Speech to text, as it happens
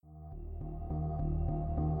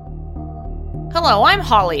Hello, I'm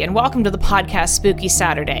Holly, and welcome to the podcast Spooky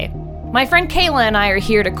Saturday. My friend Kayla and I are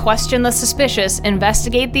here to question the suspicious,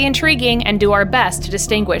 investigate the intriguing, and do our best to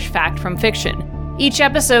distinguish fact from fiction. Each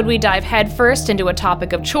episode, we dive headfirst into a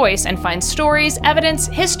topic of choice and find stories, evidence,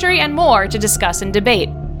 history, and more to discuss and debate.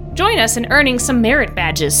 Join us in earning some merit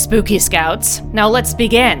badges, Spooky Scouts. Now let's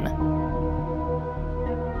begin.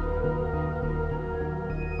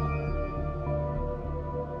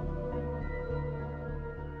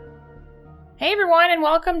 Hey everyone, and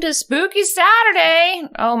welcome to Spooky Saturday!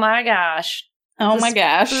 Oh my gosh. Oh my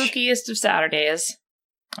gosh. Spookiest of Saturdays.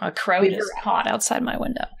 A crow is hot outside my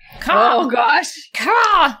window. Caw! Oh gosh.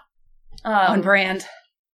 Caw! On brand.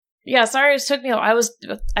 Yeah, sorry it took me. I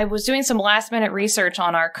was doing some last minute research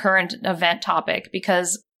on our current event topic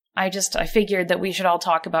because I figured that we should all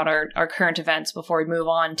talk about our current events before we move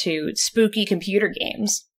on to spooky computer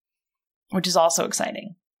games, which is also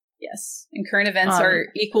exciting. Yes. And current events are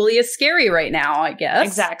equally as scary right now, I guess.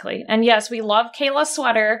 Exactly. And yes, we love Kayla's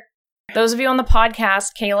sweater. Those of you on the podcast,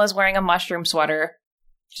 Kayla's wearing a mushroom sweater,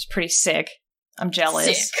 which is pretty sick. I'm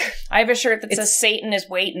jealous. Sick. I have a shirt that says Satan is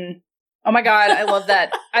waiting. Oh my god, I love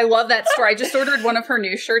that. I love that store. I just ordered one of her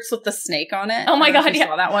new shirts with the snake on it. Oh my god, yeah.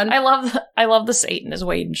 Saw that one. I love the Satan is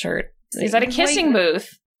waiting shirt. He's at a kissing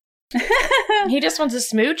booth. He just wants a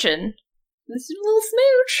smooching. This little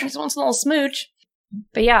smooch. He just wants a little smooch.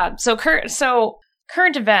 But yeah, so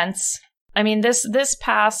current events. I mean, this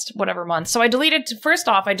past whatever month. So I deleted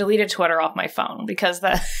Twitter off my phone because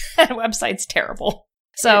the website's terrible.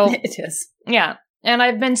 So it is. Yeah, and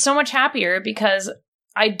I've been so much happier because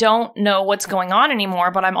I don't know what's going on anymore.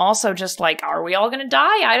 But I'm also just like, are we all going to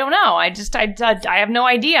die? I don't know. I have no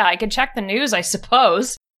idea. I could check the news, I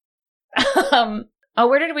suppose.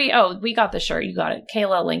 We got the shirt. You got it.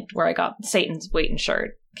 Kayla linked where I got Satan's waiting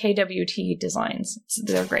shirt. KWT Designs.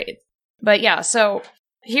 They're great. But yeah, so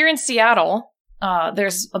here in Seattle,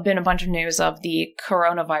 there's been a bunch of news of the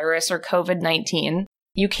coronavirus or COVID-19.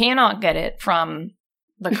 You cannot get it from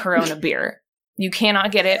the Corona beer. You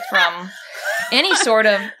cannot get it from any sort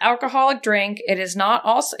of alcoholic drink. It is not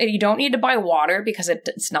also, you don't need to buy water because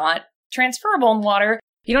it's not transferable in water.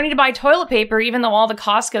 You don't need to buy toilet paper, even though all the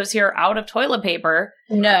Costco's here are out of toilet paper.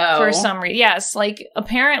 No. For some reason. Yes, like,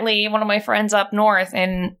 apparently one of my friends up north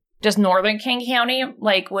in just northern King County,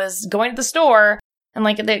 like, was going to the store, and,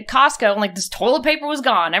 like, the Costco, and, like, this toilet paper was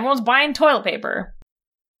gone. Everyone's buying toilet paper.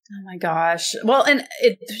 Oh my gosh. Well, and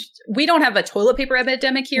we don't have a toilet paper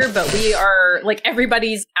epidemic here, but we are, like,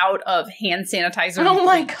 everybody's out of hand sanitizer. Oh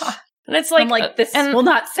my god. And it's like, I'm like, this will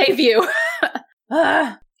not save you.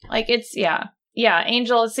 Like, it's, yeah. Yeah,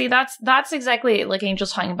 Angel, see, that's exactly like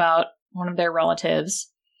Angel's talking about one of their relatives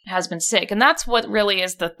has been sick. And that's what really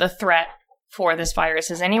is the threat for this virus,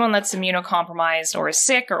 is anyone that's immunocompromised or is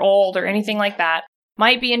sick or old or anything like that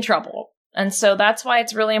might be in trouble. And so that's why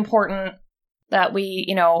it's really important that we,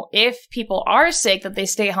 if people are sick, that they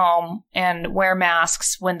stay home and wear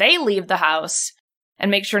masks when they leave the house and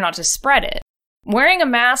make sure not to spread it. Wearing a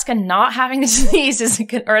mask and not having the disease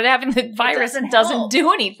or having the virus doesn't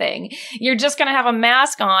do anything. You're just going to have a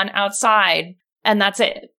mask on outside and that's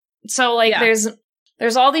it. So like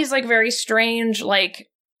there's all these like very strange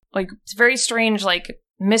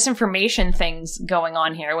misinformation things going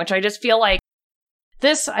on here, which I just feel like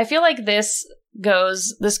this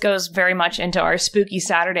goes very much into our Spooky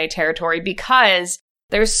Saturday territory because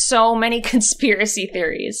there's so many conspiracy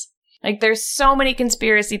theories. Like, there's so many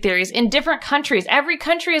conspiracy theories in different countries. Every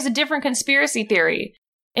country has a different conspiracy theory.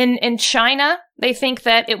 In China, they think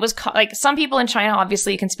that it was, some people in China,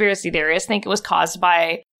 obviously conspiracy theorists, think it was caused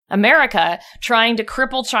by America trying to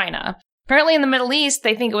cripple China. Apparently in the Middle East,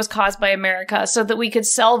 they think it was caused by America so that we could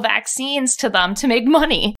sell vaccines to them to make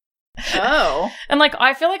money. Oh. And, like,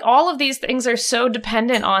 I feel like all of these things are so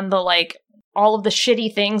dependent on the, like, all of the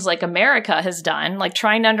shitty things like America has done, like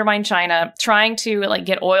trying to undermine China, trying to like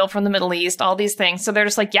get oil from the Middle East, all these things. So they're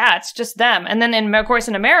just like, yeah, it's just them. And then of course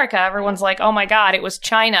in America, everyone's like, oh my God, it was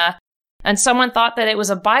China. And someone thought that it was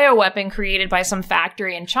a bioweapon created by some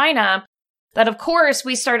factory in China that of course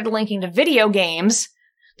we started linking to video games.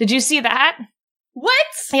 Did you see that? What?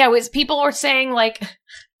 Yeah, people were saying like,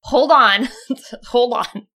 hold on.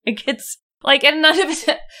 It gets like, and none of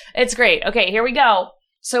it, it's great. Okay, here we go.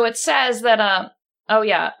 So it says that,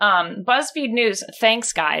 BuzzFeed News,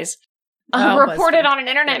 thanks guys, reported on an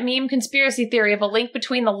internet meme conspiracy theory of a link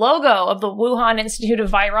between the logo of the Wuhan Institute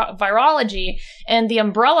of Virology and the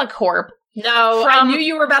Umbrella Corp. No, I knew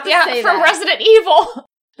you were about to say that. From Resident Evil.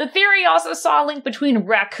 The theory also saw a link between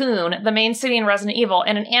Raccoon, the main city in Resident Evil,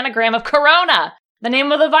 and an anagram of Corona, the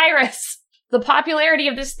name of the virus. The popularity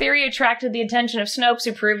of this theory attracted the attention of Snopes,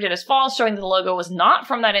 who proved it as false, showing that the logo was not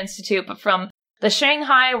from that institute, but from the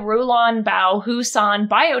Shanghai Rulon Bao Husan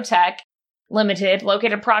Biotech Limited,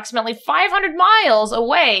 located approximately 500 miles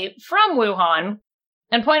away from Wuhan,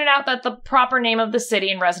 and pointed out that the proper name of the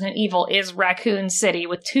city in Resident Evil is Raccoon City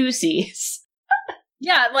with 2 C's.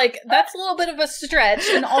 Yeah, like, that's a little bit of a stretch.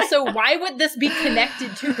 And also, why would this be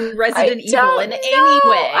connected to Resident Evil in any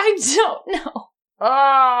way? I don't know.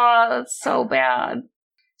 Oh, that's so bad.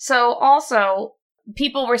 So, also,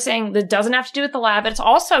 people were saying that doesn't have to do with the lab. It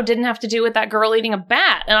also didn't have to do with that girl eating a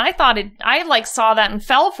bat. And I thought I saw that and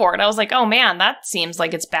fell for it. I was like, oh man, that seems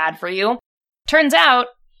like it's bad for you. Turns out,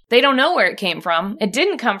 they don't know where it came from. It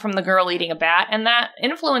didn't come from the girl eating a bat, and that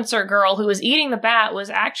influencer girl who was eating the bat was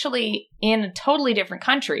actually in a totally different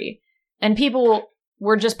country, and people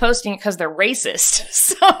were just posting it because they're racist.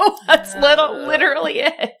 So that's literally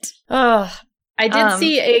it. Ugh. I did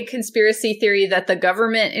see a conspiracy theory that the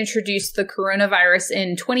government introduced the coronavirus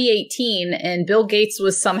in 2018, and Bill Gates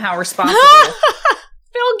was somehow responsible.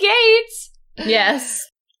 Bill Gates? Yes.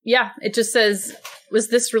 Yeah, it just says, was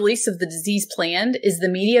this release of the disease planned? Is the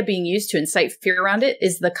media being used to incite fear around it?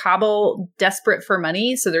 Is the cabal desperate for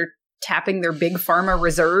money, so they're tapping their big pharma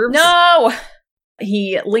reserves? No!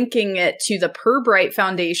 He linking it to the Pirbright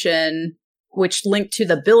Foundation, which linked to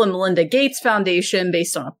the Bill and Melinda Gates Foundation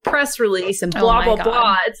based on a press release and blah, blah,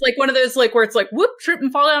 blah. It's like one of those, like, where it's like, whoop, trip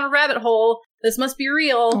and fall down a rabbit hole. This must be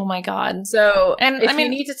real. Oh my God. So, and if you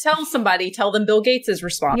need to tell somebody, tell them Bill Gates is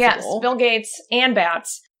responsible. Yes, Bill Gates and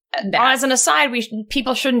bats. As an aside,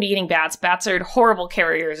 people shouldn't be eating bats. Bats are horrible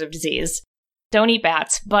carriers of disease. Don't eat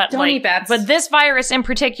bats. But don't eat bats. But this virus in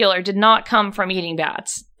particular did not come from eating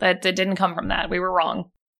bats. That it didn't come from that. We were wrong.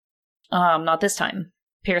 Not this time.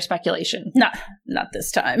 Pure speculation. Not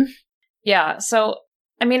this time. Yeah. So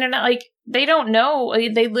I mean, and like they don't know.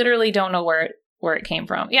 They literally don't know where it came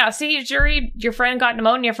from. Yeah. See, Jury, your friend got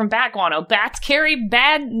pneumonia from bat guano. Bats carry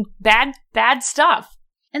bad stuff.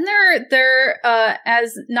 And they're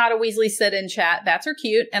as Nada Weasley said in chat, bats are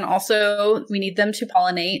cute, and also we need them to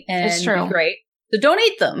pollinate and be great. So don't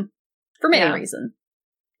eat them for many reasons.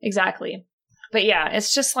 Exactly. But yeah,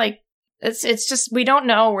 it's just like it's just we don't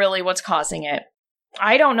know really what's causing it.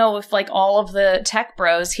 I don't know if like all of the tech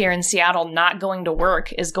bros here in Seattle not going to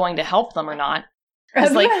work is going to help them or not.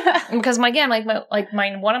 Because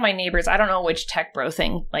one of my neighbors, I don't know which tech bro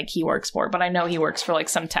thing like he works for, but I know he works for like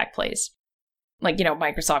some tech place. Like, you know,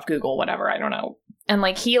 Microsoft, Google, whatever, I don't know. And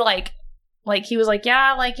like he was like,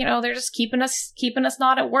 yeah, like, you know, they're just keeping us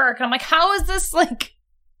not at work. And I'm like, how is this like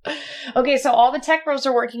okay, so all the tech bros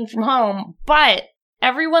are working from home, but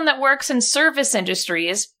everyone that works in service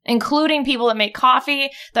industries, including people that make coffee,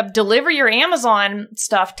 that deliver your Amazon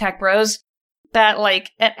stuff, tech bros, that like,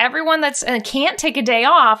 and everyone that's can't take a day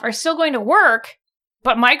off are still going to work,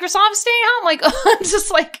 but Microsoft's staying home. Like, I'm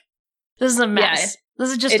just like, this is a mess. Yeah, this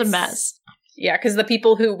is just a mess. Yeah, because the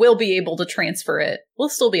people who will be able to transfer it will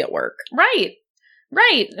still be at work. Right.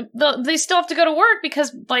 They still have to go to work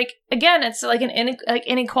because, like, again, it's like an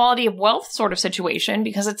inequality of wealth sort of situation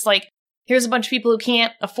because it's like, here's a bunch of people who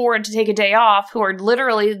can't afford to take a day off who are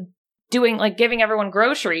literally doing, like, giving everyone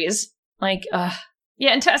groceries. Like,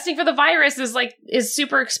 yeah, and testing for the virus is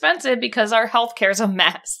super expensive because our healthcare is a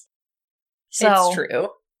mess. So, it's true.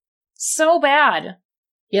 So bad.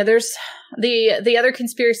 Yeah, there's the other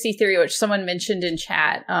conspiracy theory, which someone mentioned in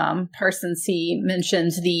chat. Parson C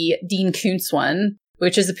mentioned the Dean Koontz one,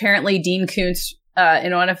 which is apparently Dean Koontz,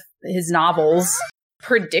 in one of his novels,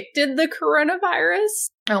 predicted the coronavirus.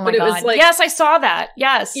 Oh my God. It was like, yes, I saw that.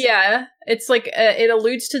 Yes. Yeah. It's like, it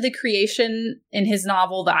alludes to the creation in his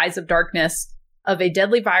novel, The Eyes of Darkness, of a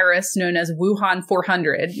deadly virus known as Wuhan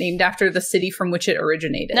 400, named after the city from which it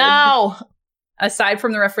originated. No! Aside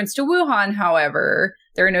from the reference to Wuhan, however,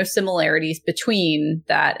 there are no similarities between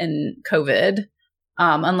that and COVID.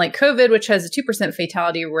 Unlike COVID, which has a 2%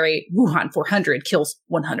 fatality rate, Wuhan 400 kills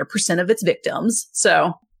 100% of its victims.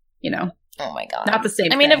 So, you know. Oh my God. Not the same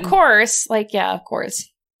thing. I mean, of course. Like, yeah, of course.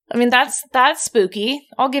 I mean, that's spooky.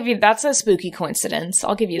 I'll give you, that's a spooky coincidence.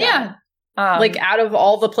 I'll give you that. Yeah. Like, out of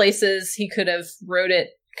all the places he could have wrote it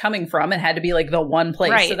coming from, it had to be like the one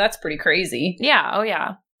place. Right. So that's pretty crazy. Yeah. Oh,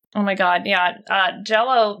 yeah. Oh my God, yeah.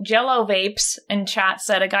 Jello Vapes in chat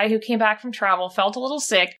said a guy who came back from travel felt a little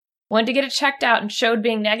sick, went to get it checked out, and showed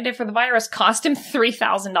being negative for the virus cost him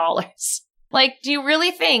 $3,000. Like, do you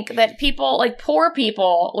really think that people, like poor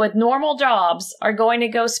people with normal jobs, are going to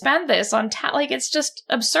go spend this on like, it's just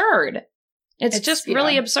absurd. It's just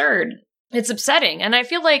really absurd. It's upsetting. And I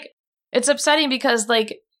feel like it's upsetting because,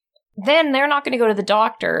 like, then they're not going to go to the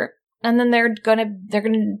doctor, and then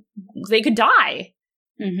they could die.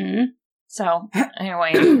 Mm-hmm. So,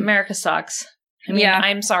 anyway, America sucks. I mean, Yeah.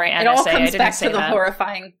 I'm sorry, NSA. It all I comes didn't back say to the that.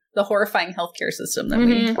 horrifying healthcare system that we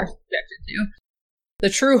are Mhm. subjected to. The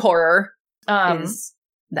true horror Um, is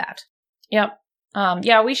that. Yep.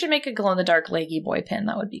 Yeah, we should make a glow-in-the-dark leggy boy pin.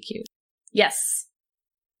 That would be cute. Yes.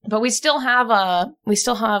 But we still have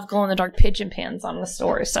glow-in-the-dark pigeon pins on the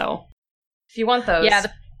store, so if you want those. Yeah,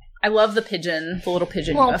 I love the pigeon, the little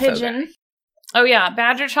pigeon. little UFO pigeon. guy. Oh yeah,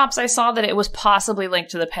 Badger Chops, I saw that it was possibly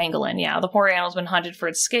linked to the pangolin. Yeah, the poor animal's been hunted for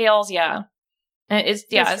its scales, yeah. And it's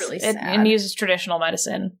really it sad. uses traditional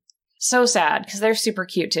medicine. So sad, because they're super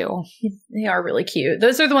cute too. They are really cute.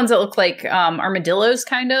 Those are the ones that look like armadillos,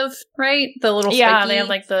 kind of, right? The little Yeah, spiky. they have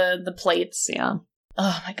like the plates, yeah.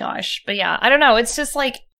 Oh my gosh. But yeah, I don't know. It's just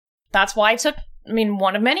like, that's why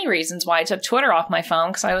one of many reasons why I took Twitter off my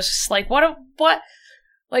phone, because I was just like, what are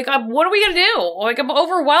we gonna do? Like, I'm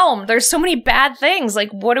overwhelmed. There's so many bad things. Like,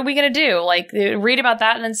 what are we gonna do? Like, read about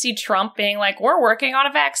that and then see Trump being like, we're working on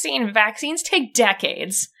a vaccine. Vaccines take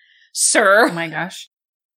decades, sir. Oh my gosh.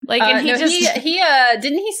 Like, and he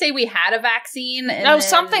didn't he say we had a vaccine? And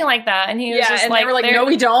something like that. And he was just and like, they were like, no,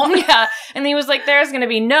 we don't. Yeah. And he was like, there's gonna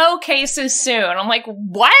be no cases soon. I'm like,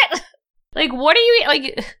 what? Like, what are you,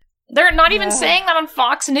 like, they're not even saying that on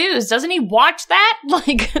Fox News. Doesn't he watch that?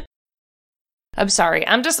 Like, I'm sorry.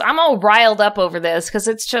 I'm all riled up over this because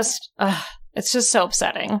it's just so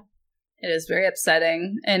upsetting. It is very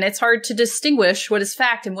upsetting, and it's hard to distinguish what is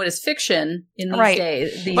fact and what is fiction in these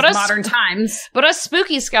days, these modern times. But us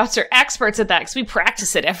spooky scouts are experts at that because we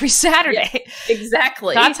practice it every Saturday. Yeah,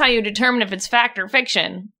 exactly. That's how you determine if it's fact or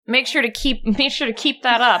fiction. Make sure to keep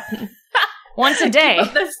that up once a day. Keep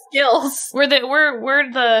up the skills. We're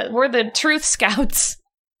the truth scouts.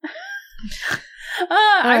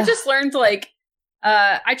 I've just learned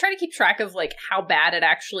I try to keep track of like how bad it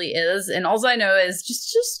actually is, and all I know is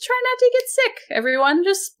just try not to get sick. Everyone,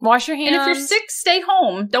 just wash your hands. And if you're sick, stay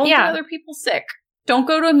home. Don't get other people sick. Don't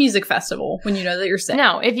go to a music festival when you know that you're sick.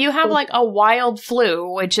 No, if you have like a wild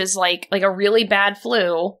flu, which is like a really bad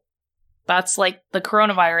flu, that's like the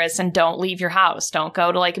coronavirus, and don't leave your house. Don't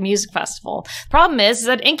go to like a music festival. Problem is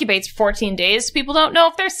that it incubates for 14 days. People don't know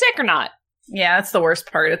if they're sick or not. Yeah, that's the worst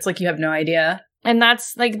part. It's like you have no idea. And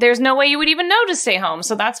that's like, there's no way you would even know to stay home.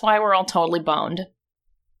 So that's why we're all totally boned.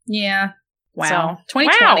 Yeah. Wow. So,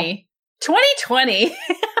 2020. 2020.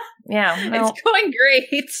 Yeah. It's going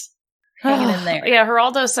great. Hanging in there. Yeah,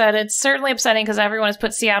 Geraldo said, it's certainly upsetting because everyone has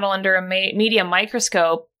put Seattle under a media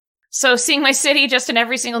microscope. So seeing my city just in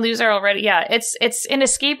every single news article already, yeah, it's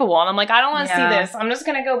inescapable. And I'm like, I don't want to see this. I'm just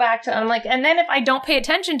going to go back to, I'm like, and then if I don't pay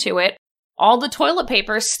attention to it, all the toilet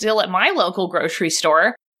paper is still at my local grocery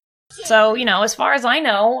store. So, as far as I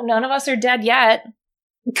know, none of us are dead yet.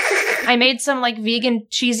 I made some like vegan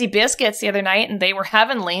cheesy biscuits the other night and they were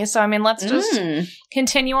heavenly. So, let's just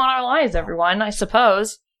continue on our lives, everyone, I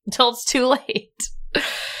suppose, until it's too late.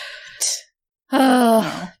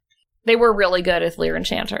 They were really good, Ethler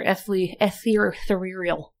Enchanter.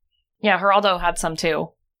 Ethereal. Yeah, Geraldo had some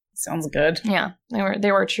too. Sounds good. Yeah,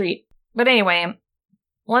 they were a treat. But anyway,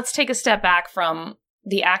 let's take a step back from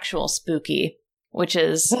the actual spooky, which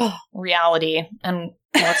is reality and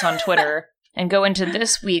what's on Twitter, and go into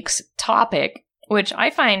this week's topic, which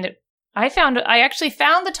I actually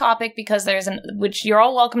found the topic because which you're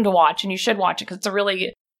all welcome to watch, and you should watch it because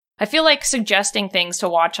I feel like suggesting things to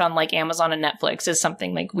watch on like Amazon and Netflix is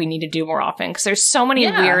something like we need to do more often because there's so many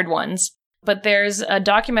weird ones. But there's a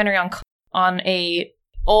documentary on a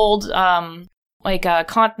old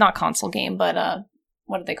not console game, but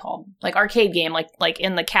what are they called? Like arcade game, like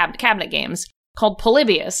in the cabinet games, called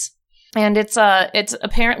Polybius. And it's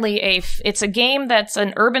apparently it's a game that's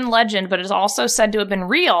an urban legend, but is also said to have been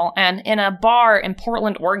real and in a bar in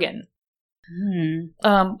Portland, Oregon.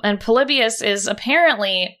 And Polybius is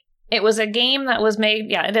apparently, it was a game that was made,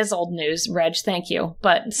 yeah, it is old news, Reg, thank you.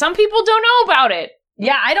 But some people don't know about it.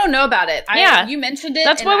 Yeah, I don't know about it. Yeah. You mentioned it.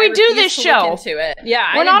 That's why we do this show. Into it.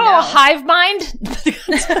 Yeah, we're not all hive mind.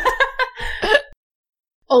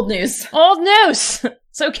 Old news. Old news.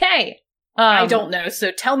 It's okay. I don't know,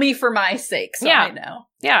 so tell me for my sake, so I know.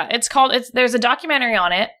 Yeah, there's a documentary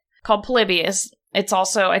on it called Polybius. It's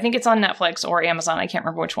also, I think it's on Netflix or Amazon, I can't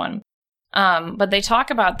remember which one. But they talk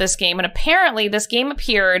about this game, and apparently this game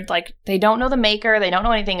appeared, like, they don't know the maker, they don't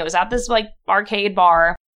know anything. It was at this, like, arcade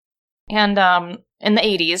bar, and, in the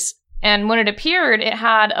 80s. And when it appeared, it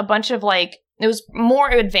had a bunch of, like, it was more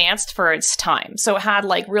advanced for its time. So it had,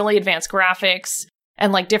 like, really advanced graphics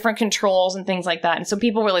and, like, different controls and things like that. And so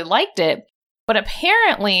people really liked it. But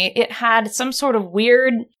apparently it had some sort of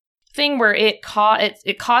weird thing where it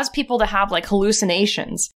caused people to have, like,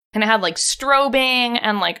 hallucinations. And it had, like, strobing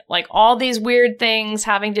and, like all these weird things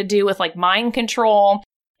having to do with, like, mind control.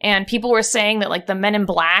 And people were saying that like the Men in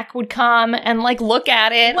Black would come and like look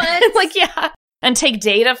at it. What? Like, yeah. And take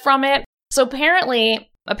data from it. So apparently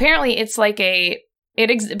it's like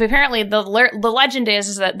apparently the legend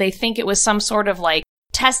is that they think it was some sort of like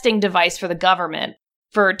testing device for the government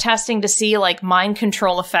for testing to see like mind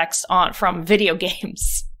control effects from video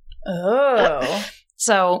games. Oh.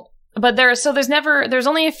 There's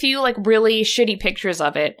only a few like really shitty pictures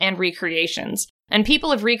of it and recreations. And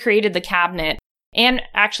people have recreated the cabinet, and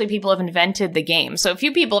actually people have invented the game. So a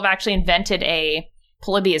few people have actually invented a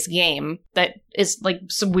Polybius game that is like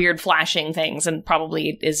some weird flashing things and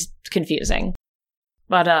probably is confusing.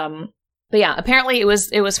 But yeah, apparently it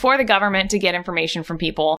was for the government to get information from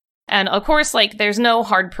people. And of course, like, there's no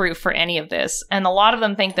hard proof for any of this. And a lot of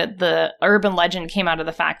them think that the urban legend came out of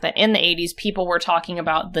the fact that in the 80s, people were talking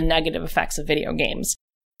about the negative effects of video games.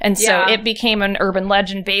 And so it became an urban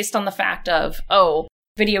legend based on the fact of,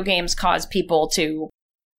 video games cause people to,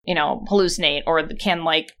 hallucinate or can,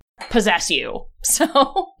 like, possess you. So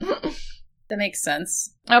that makes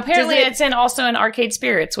sense. Apparently it's also in Arcade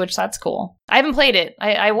Spirits, which that's cool. I haven't played it.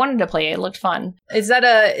 I wanted to play it. It looked fun. Is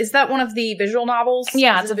that one of the visual novels?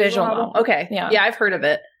 Yeah, it's a visual novel. Okay. Yeah, I've heard of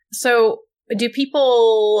it. So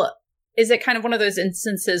is it kind of one of those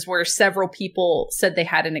instances where several people said they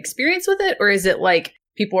had an experience with it? Or is it like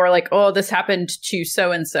people are like, oh, this happened to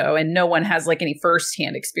so-and-so and no one has like any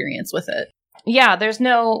firsthand experience with it? Yeah, there's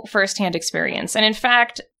no firsthand experience. And in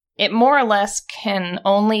fact, it more or less can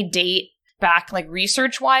only date back, like,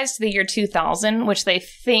 research-wise to the year 2000, which they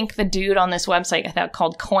think the dude on this website, I think,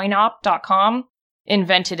 called coinop.com,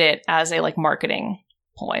 invented it as a, like, marketing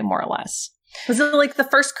ploy, more or less. Was it, like, the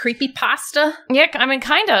first creepypasta? Yeah, I mean,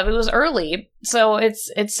 kind of. It was early. So it's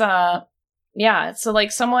yeah, so,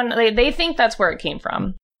 like, someone, they think that's where it came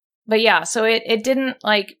from. But yeah, so it didn't,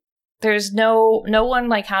 like, there's no one,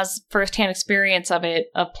 like, has firsthand experience of it,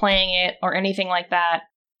 of playing it, or anything like that.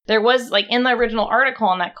 There was, like, in the original article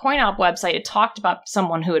on that CoinOp website, it talked about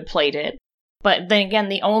someone who had played it. But then again,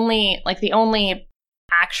 the only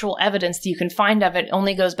actual evidence that you can find of it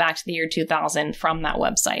only goes back to the year 2000 from that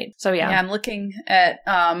website. So yeah. Yeah, I'm looking at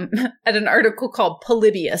an article called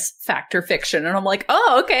Polybius Fact or Fiction, and I'm like,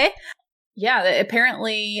 oh, okay. Yeah,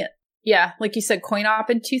 apparently, yeah, like you said, CoinOp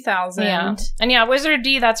in 2000. Yeah. And yeah, Wizard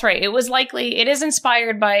D, that's right. It is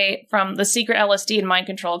inspired from the secret LSD and mind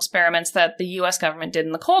control experiments that the US government did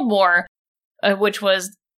in the Cold War, which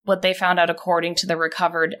was what they found out according to the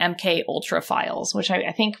recovered MK Ultra files, which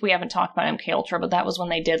I think we haven't talked about MK Ultra, but that was when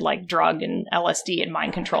they did like drug and LSD and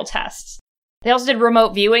mind control tests. They also did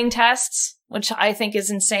remote viewing tests, which I think is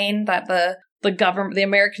insane that the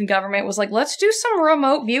American government was like, let's do some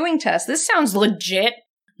remote viewing tests. This sounds legit.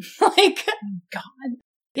 Like, God.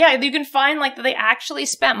 Yeah, you can find, like, that they actually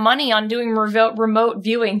spent money on doing remote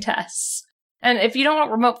viewing tests. And if you don't know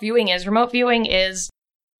what remote viewing is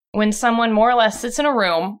when someone more or less sits in a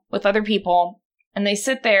room with other people, and they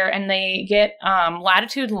sit there and they get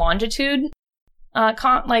latitude and longitude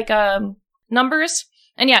numbers.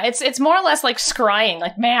 And yeah, it's more or less like scrying,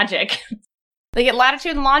 like magic. They get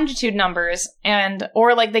latitude and longitude numbers,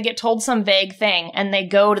 or like they get told some vague thing, and they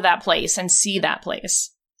go to that place and see that place.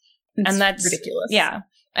 And that's ridiculous. Yeah.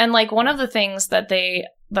 And like one of the things that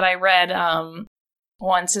I read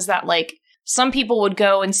once is that like some people would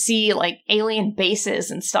go and see like alien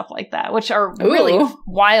bases and stuff like that, which are really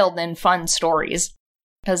wild and fun stories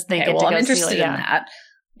because they get to go I'm interested see, in that.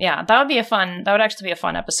 Yeah, that would actually be a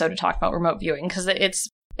fun episode to talk about remote viewing because it's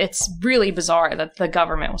really bizarre that the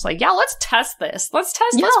government was like, yeah, let's test this. Let's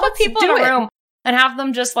put people in a room and have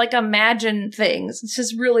them just like imagine things. It's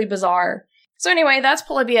just really bizarre. So anyway, that's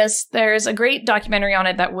Polybius. There's a great documentary on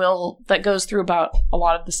it that goes through about a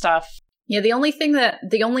lot of the stuff. Yeah, the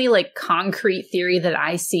only like concrete theory that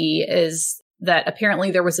I see is that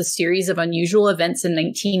apparently there was a series of unusual events in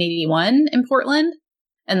 1981 in Portland.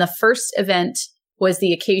 And the first event was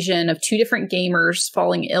the occasion of two different gamers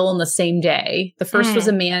falling ill on the same day. The first was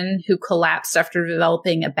a man who collapsed after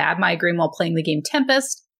developing a bad migraine while playing the game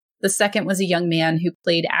Tempest. The second was a young man who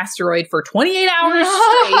played Asteroid for 28 hours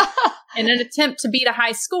straight in an attempt to beat a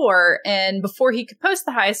high score. And before he could post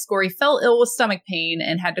the highest score, he fell ill with stomach pain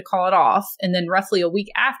and had to call it off. And then roughly a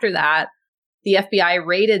week after that, the FBI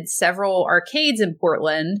raided several arcades in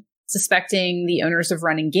Portland, suspecting the owners of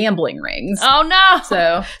running gambling rings. Oh, no!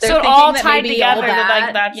 So it all tied together.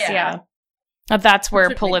 That's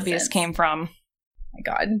where Polybius came from. Oh my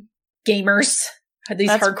God. Gamers.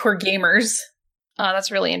 These hardcore gamers. Oh,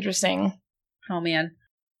 that's really interesting. Oh, man.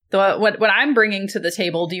 What I'm bringing to the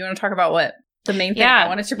table, do you want to talk about what the main thing I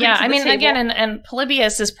wanted to bring to the table? Yeah, I mean, again, and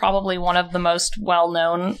Polybius is probably one of the most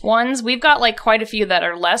well-known ones. We've got, like, quite a few that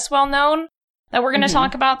are less well-known. that we're going to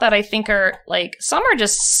talk about that I think are like, some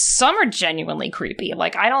are genuinely creepy.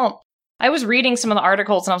 Like, I was reading some of the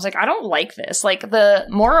articles and I was like, I don't like this. Like the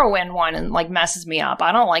Morrowind one and like messes me up.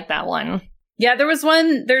 I don't like that one. Yeah, there's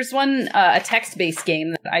one, a text-based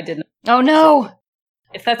game that I didn't. Oh no.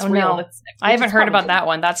 If that's real, no. I haven't heard about that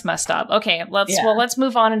one. That's messed up. Okay, let's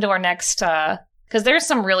move on into our next, because there's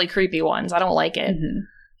some really creepy ones. I don't like it.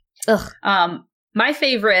 Ugh. My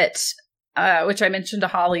favorite, which I mentioned to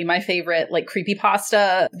Holly, my favorite like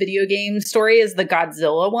creepypasta video game story is the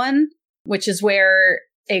Godzilla one, which is where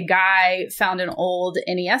a guy found an old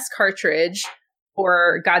NES cartridge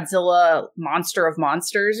for Godzilla Monster of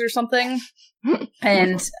Monsters or something.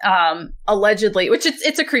 And allegedly, which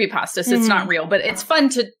it's a creepypasta, so it's not real, but it's fun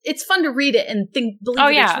to read it and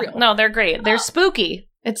believe it's real. No, they're great. They're spooky.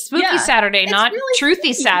 It's Spooky Saturday, not really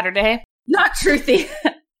Truthy Saturday. Not Truthy.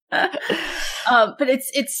 But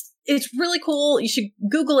it's really cool. You should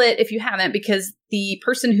Google it if you haven't, because the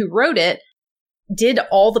person who wrote it did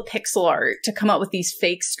all the pixel art to come up with these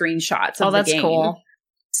fake screenshots of the game. Oh, that's cool.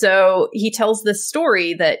 So he tells this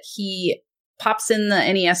story that he pops in the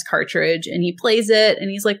NES cartridge and he plays it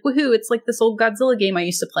and he's like, woohoo, it's like this old Godzilla game I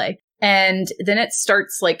used to play. And then it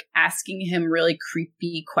starts like asking him really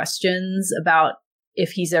creepy questions about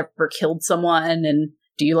if he's ever killed someone, and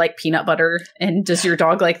do you like peanut butter, and does your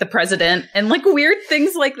dog like the president, and like weird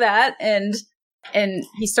things like that. And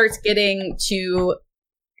he starts getting to,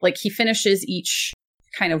 like, he finishes each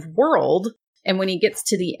kind of world, and when he gets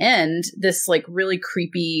to the end, this like really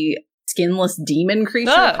creepy skinless demon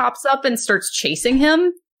creature pops up and starts chasing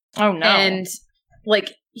him. Oh no. And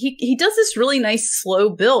like he does this really nice slow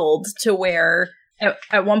build to where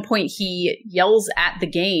at one point he yells at the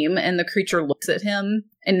game and the creature looks at him,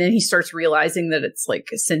 and then he starts realizing that it's like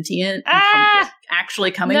sentient and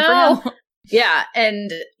actually coming for him. Yeah,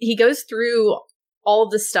 and he goes through all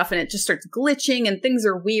of this stuff and it just starts glitching and things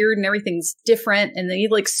are weird and everything's different, and then he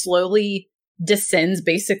like slowly descends,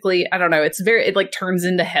 basically. I don't know, it like turns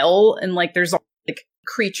into hell, and like there's like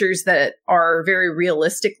creatures that are very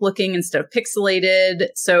realistic looking instead of pixelated.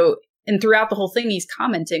 So, and throughout the whole thing he's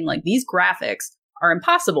commenting like, these graphics are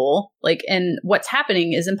impossible, like, and what's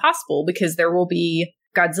happening is impossible because there will be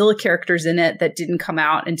Godzilla characters in it that didn't come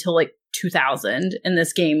out until like 2000, and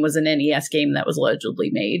this game was an NES game that was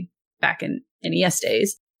allegedly made back in NES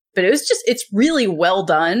days. But it's really well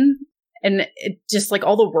done. And it just like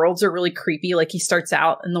all the worlds are really creepy. Like he starts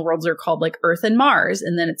out and the worlds are called like Earth and Mars,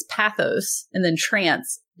 and then it's Pathos, and then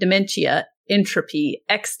Trance, Dementia, Entropy,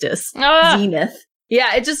 Extus, Zenith.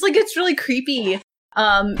 Yeah, it just like, it's really creepy.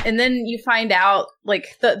 And then you find out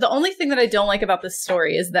like the only thing that I don't like about this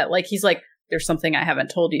story is that like he's like, there's something I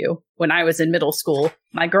haven't told you. When I was in middle school,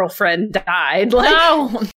 my girlfriend died. Like,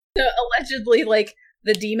 so allegedly, like,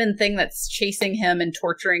 the demon thing that's chasing him and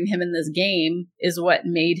torturing him in this game is what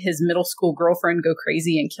made his middle school girlfriend go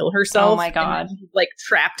crazy and kill herself. Oh my god. He's, like,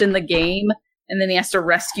 trapped in the game, and then he has to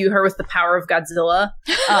rescue her with the power of Godzilla.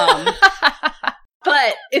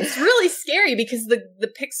 But it's really scary because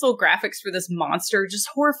the pixel graphics for this monster are just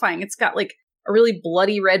horrifying. It's got like a really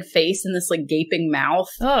bloody red face and this like gaping mouth.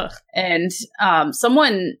 Ugh. And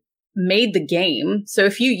someone made the game. So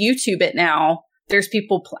if you YouTube it now, there's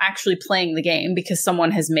people actually playing the game because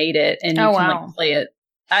someone has made it, and you can like play it.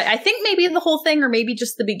 I think maybe the whole thing, or maybe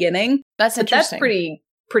just the beginning. That's interesting. That's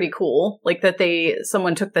pretty cool. Like that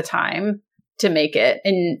someone took the time to make it.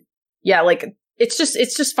 And yeah, like it's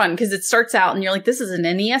just fun because it starts out and you're like, this is an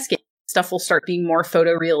NES game. Stuff will start being more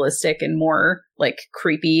photorealistic and more like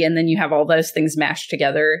creepy, and then you have all those things mashed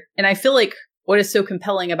together. And I feel like what is so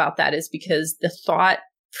compelling about that is because the thought,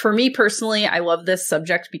 for me personally, I love this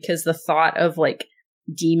subject because the thought of like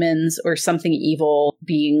demons or something evil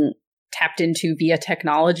being tapped into via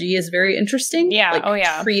technology is very interesting. Yeah.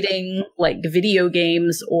 Like treating like video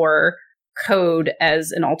games or code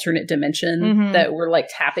as an alternate dimension that we're like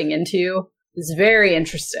tapping into is very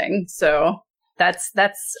interesting. So that's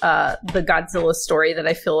the Godzilla story that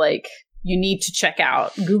I feel like you need to check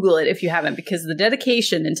out. Google it if you haven't, because the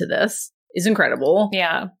dedication into this is incredible.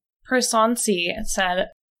 Yeah. Persansi said,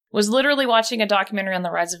 was literally watching a documentary on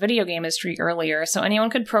the rise of video game history earlier, so anyone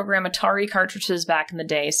could program Atari cartridges back in the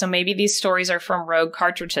day. So maybe these stories are from rogue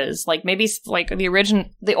cartridges. Like maybe like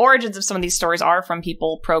the origins of some of these stories are from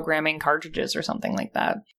people programming cartridges or something like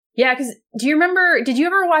that. Yeah, because did you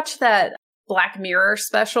ever watch that Black Mirror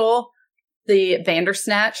special, the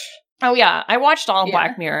Bandersnatch? Oh yeah, I watched all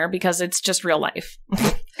Black Mirror because it's just real life.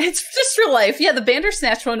 It's just real life. Yeah, the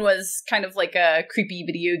Bandersnatch one was kind of like a creepy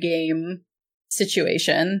video game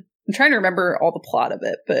situation. I'm trying to remember all the plot of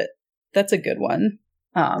it, but that's a good one.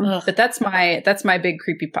 But that's my big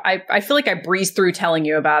creepy. I feel like I breezed through telling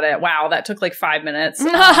you about it. Wow, that took like 5 minutes.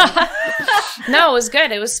 No, it was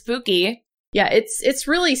good. It was spooky. Yeah, it's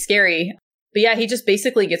really scary. But yeah, he just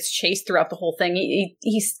basically gets chased throughout the whole thing.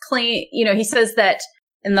 He's he says that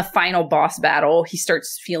in the final boss battle, he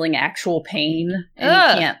starts feeling actual pain and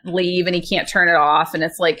he can't leave and he can't turn it off. And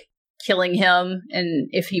it's like killing him. And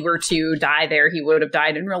if he were to die there, he would have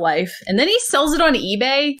died in real life. And then he sells it on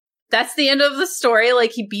eBay. That's the end of the story.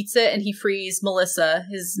 Like, he beats it and he frees Melissa,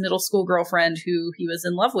 his middle school girlfriend, who he was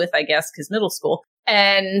in love with, I guess, because middle school.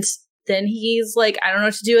 And then he's like, I don't know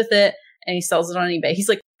what to do with it. And he sells it on eBay. He's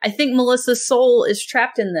like, I think Melissa's soul is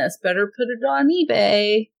trapped in this. Better put it on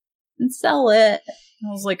eBay and sell it. And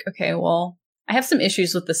I was like, okay, well, I have some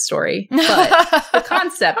issues with this story, but the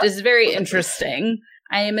concept is very interesting.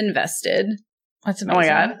 I am invested. That's amazing. Oh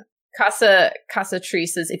my God. Casa Tree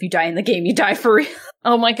says, if you die in the game, you die for real.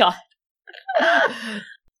 Oh my God.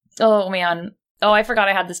 Oh man. Oh, I forgot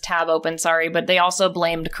I had this tab open. Sorry, but they also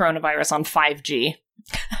blamed coronavirus on 5G.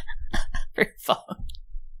 For your phone.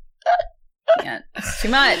 Yeah, it's too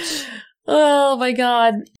much. Oh my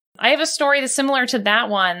God. I have a story that's similar to that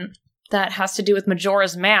one that has to do with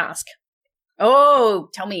Majora's Mask. Oh,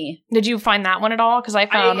 tell me. Did you find that one at all? Because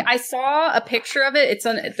I saw a picture of it.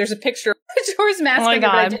 There's a picture of Majora's Mask. Oh my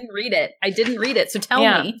God. But I didn't read it. So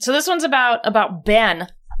tell me. So this one's about Ben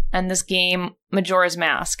and this game, Majora's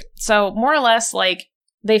Mask. So more or less, like,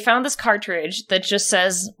 they found this cartridge that just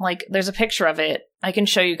says, like, there's a picture of it. I can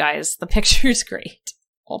show you guys. The picture's great.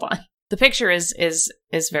 Hold on. The picture is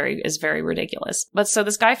very ridiculous. But so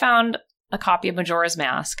this guy found a copy of Majora's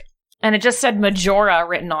Mask, and it just said Majora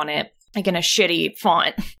written on it, like in a shitty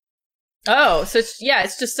font. Oh, so it's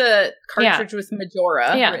just a cartridge with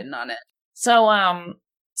Majora written on it.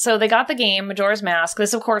 So they got the game Majora's Mask.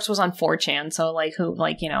 This, of course, was on 4chan. So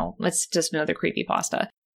it's just another creepypasta.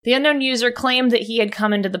 The unknown user claimed that he had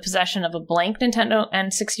come into the possession of a blank Nintendo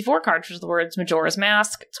N64 cartridge with the words Majora's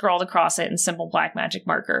Mask scrawled across it in simple black magic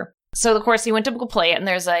marker. So, of course, he went to go play it, and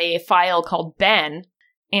there's a file called Ben,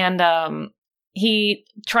 and he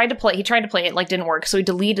tried to play it, like, didn't work, so he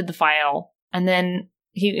deleted the file, and then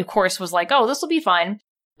he, of course, was like, oh, this will be fine.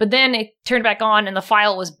 But then it turned back on, and the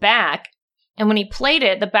file was back, and when he played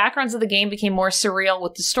it, the backgrounds of the game became more surreal,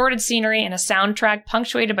 with distorted scenery and a soundtrack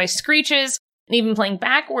punctuated by screeches, and even playing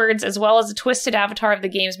backwards, as well as a twisted avatar of the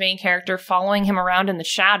game's main character following him around in the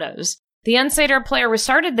shadows. The Unsater player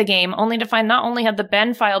restarted the game, only to find not only had the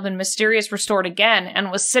Ben file been mysteriously restored again,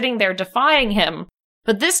 and was sitting there defying him,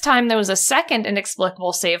 but this time there was a second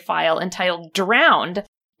inexplicable save file entitled Drowned.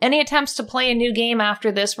 Any attempts to play a new game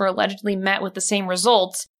after this were allegedly met with the same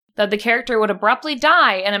results, that the character would abruptly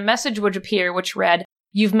die and a message would appear which read,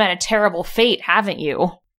 "You've met a terrible fate, haven't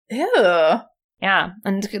you?" Ew. Yeah,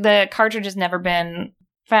 and the cartridge has never been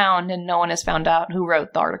found, and no one has found out who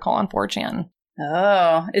wrote the article on 4chan.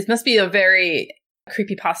 Oh, it must be a very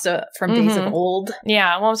creepypasta from days of old.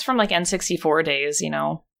 Yeah, well, it's from like N64 days, you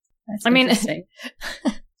know. That's interesting.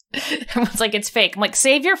 Everyone's like, it's fake. I'm like,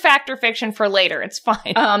 save your fact or fiction for later. It's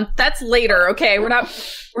fine. That's later, okay?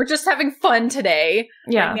 We're just having fun today.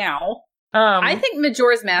 Yeah. Right now. I think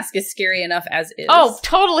Majora's Mask is scary enough as is. Oh,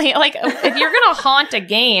 totally. Like, if you're gonna haunt a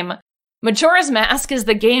game, Majora's Mask is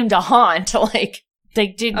the game to haunt. Like, they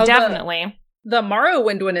did definitely. The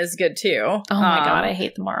Morrowind one is good too. Oh my God, I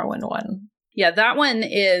hate the Morrowind one. Yeah, that one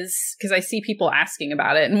is, because I see people asking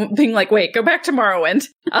about it and being like, wait, go back to Morrowind.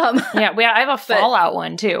 Yeah, I have a Fallout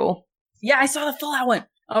one too. Yeah, I saw the Fallout one.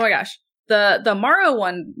 Oh my gosh. The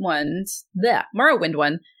Morrowind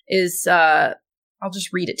one is, I'll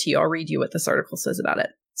just read it to you. I'll read you what this article says about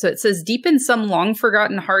it. So it says, deep in some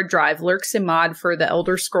long-forgotten hard drive lurks a mod for the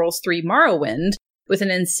Elder Scrolls 3 Morrowind with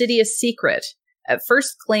an insidious secret. At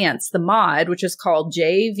first glance, the mod, which is called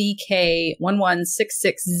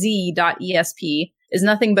JVK1166Z.ESP, is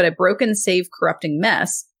nothing but a broken save corrupting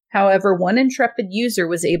mess. However, one intrepid user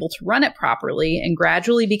was able to run it properly and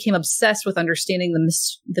gradually became obsessed with understanding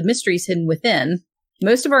the mysteries hidden within.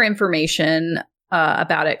 Most of our information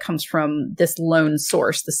about it comes from this lone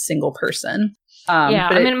source, this single person.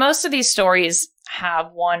 Most of these stories have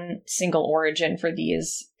one single origin for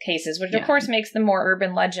these cases, which of course makes them more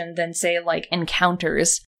urban legend than, say, like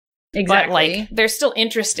encounters. Exactly. But, like, they're still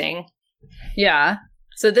interesting. Yeah.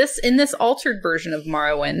 So in this altered version of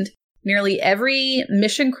Morrowind, nearly every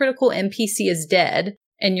mission-critical NPC is dead,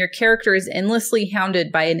 and your character is endlessly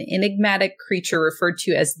hounded by an enigmatic creature referred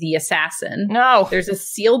to as the Assassin. No. There's a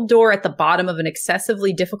sealed door at the bottom of an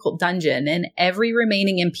excessively difficult dungeon, and every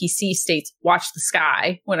remaining NPC states, "Watch the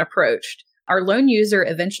sky," when approached. Our lone user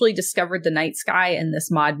eventually discovered the night sky in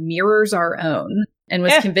this mod mirrors our own and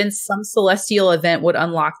was convinced some celestial event would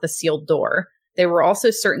unlock the sealed door. They were also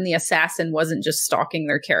certain the assassin wasn't just stalking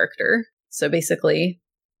their character. So basically,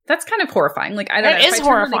 that's kind of horrifying. Like, I don't know. It is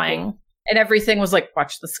horrifying. And everything was like,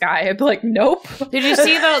 watch the sky. I'd be like, nope. Did you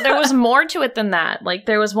see, though, there was more to it than that. Like,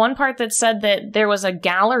 there was one part that said that there was a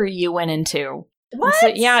gallery you went into. What? So,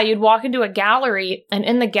 yeah, you'd walk into a gallery, and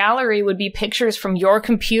in the gallery would be pictures from your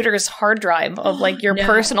computer's hard drive of, like, your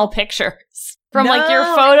personal pictures. From, like, your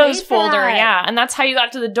photos folder, yeah. And that's how you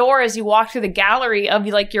got to the door, is you walked through the gallery of,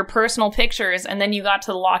 like, your personal pictures, and then you got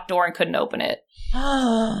to the locked door and couldn't open it.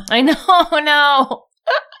 I know, no.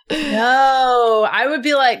 No, I would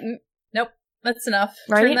be like, nope, that's enough.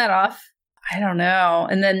 Right? Turn that off. I don't know.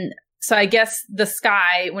 And then, so I guess the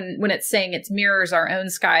sky, when it's saying it mirrors our own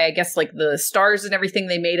sky, I guess like the stars and everything,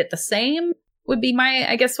 they made it the same would be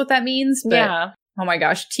I guess what that means. But, yeah. Oh my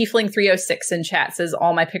gosh, Tiefling306 in chat says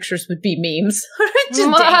all my pictures would be memes.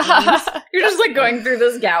 Just dank memes. You're just like going through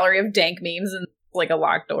this gallery of dank memes and like a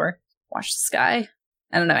locked door. Watch the sky.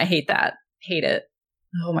 I don't know. I hate that. Hate it.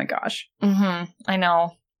 Oh my gosh. I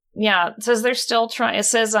know. Yeah, it says they're still trying. It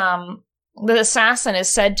says the assassin is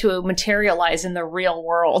said to materialize in the real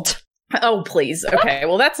world. Oh, please. Okay,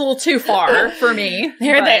 well, that's a little too far for me.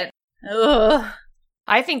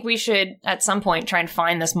 I think we should, at some point, try and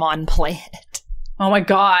find this mod and play it. Oh my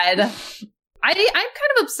god. I'm kind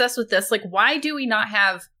of obsessed with this. Like, why do we not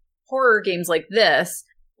have horror games like this?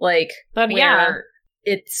 Like, where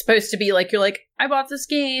it's supposed to be like, you're like, I bought this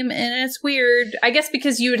game and it's weird. I guess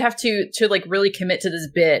because you would have to like really commit to this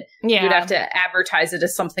bit. Yeah. You'd have to advertise it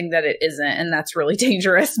as something that it isn't, and that's really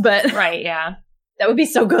dangerous. But right, yeah. That would be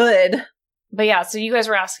so good. But yeah, so you guys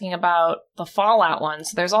were asking about the Fallout one.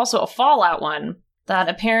 So there's also a Fallout one that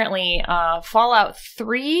apparently Fallout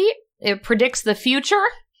 3, it predicts the future.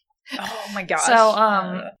 Oh my gosh.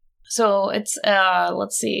 So it's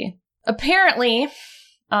let's see. Apparently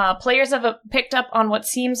players have picked up on what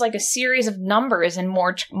seems like a series of numbers in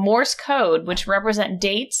Morse code, which represent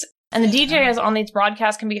dates. And the DJs on these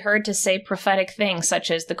broadcasts can be heard to say prophetic things, such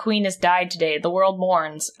as, the Queen has died today, the world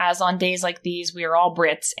mourns, as on days like these, we are all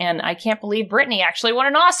Brits, and I can't believe Britney actually won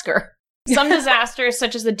an Oscar. Some disasters,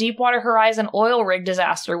 such as the Deepwater Horizon oil rig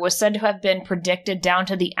disaster, was said to have been predicted down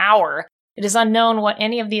to the hour. It is unknown what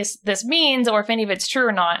any of this means, or if any of it's true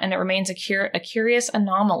or not, and it remains a curious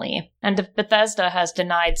anomaly. And Bethesda has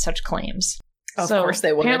denied such claims. Of course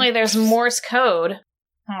they would. Apparently there's Morse code.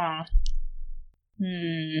 I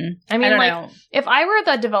mean, like, if I were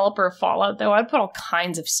the developer of Fallout, though, I'd put all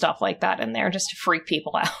kinds of stuff like that in there just to freak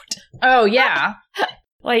people out. Oh, yeah.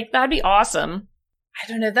 Like, that'd be awesome. I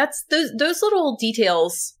don't know. That's those little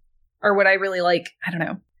details are what I really like. I don't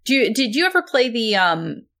know. Did you ever play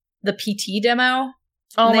the PT demo?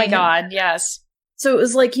 Oh my god, yes. So it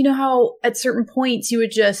was like, you know how at certain points you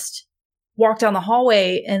would just walk down the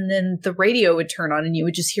hallway and then the radio would turn on and you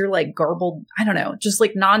would just hear like garbled, I don't know, just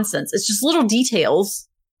like nonsense. It's just little details.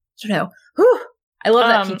 I don't know. Whew. I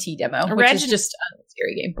love that PT demo, which is just a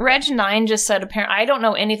scary game. Reg9 just said, apparently, I don't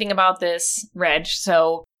know anything about this, Reg,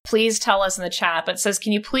 so please tell us in the chat, but it says,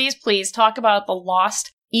 can you please talk about the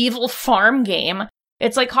Lost Evil Farm game?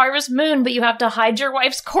 It's like Harvest Moon, but you have to hide your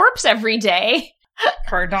wife's corpse every day.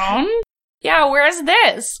 Pardon? Yeah, where's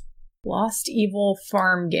this? Lost Evil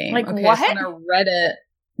Farm game. Like, okay, what? I'm gonna Reddit.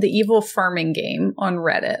 The Evil Farming game on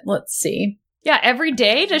Reddit. Let's see. Yeah, every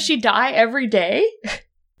day? Does she die every day?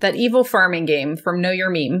 That Evil Farming game from Know Your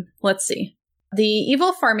Meme. Let's see. The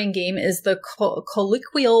Evil Farming game is the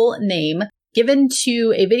colloquial name given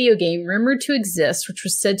to a video game rumored to exist, which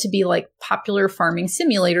was said to be like popular farming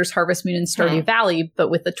simulators Harvest Moon and Stardew Valley, but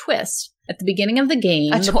with a twist. At the beginning of the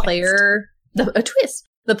game,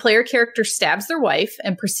 the player character stabs their wife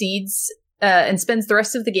and proceeds and spends the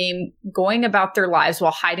rest of the game going about their lives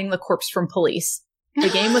while hiding the corpse from police. The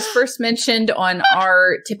game was first mentioned on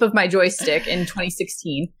our Tip of My Joystick in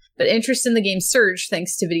 2016, but interest in the game surged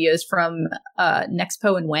thanks to videos from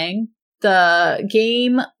Nexpo and Wang. The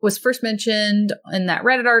game was first mentioned in that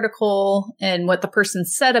Reddit article, and what the person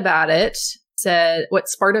said about it said, what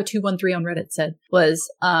Sparta213 on Reddit said was,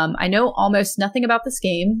 I know almost nothing about this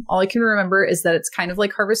game. All I can remember is that it's kind of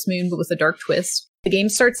like Harvest Moon, but with a dark twist. The game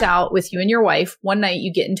starts out with you and your wife. One night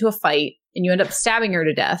you get into a fight and you end up stabbing her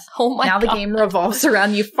to death. Oh my God. Now the game revolves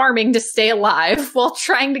around you farming to stay alive while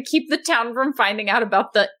trying to keep the town from finding out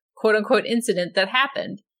about the quote unquote incident that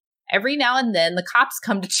happened. Every now and then the cops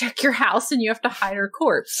come to check your house and you have to hide her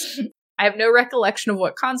corpse. I have no recollection of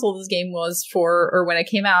what console this game was for or when it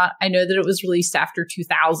came out. I know that it was released after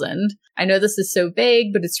 2000. I know this is so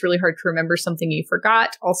vague, but it's really hard to remember something you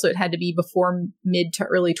forgot. Also, it had to be before mid to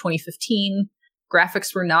early 2015.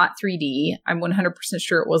 Graphics were not 3D. I'm 100%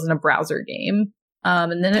 sure it wasn't a browser game.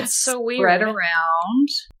 And then it's so weird. spread around.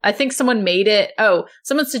 I think someone made it. Oh,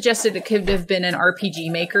 someone suggested it could have been an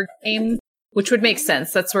RPG Maker game, which would make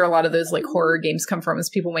sense. That's where a lot of those like horror games come from, is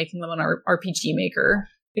people making them on RPG Maker,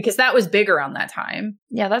 because that was big around that time.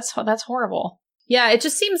 Yeah, that's horrible. Yeah, it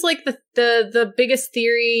just seems like the biggest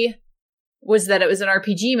theory was that it was an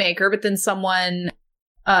RPG Maker, but then someone,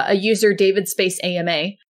 a user, David Space AMA,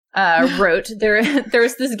 wrote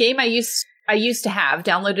there's this game I used to have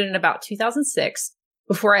downloaded in about 2006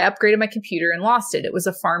 before I upgraded my computer and lost it. It was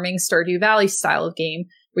a farming Stardew Valley style of game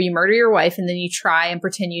where you murder your wife and then you try and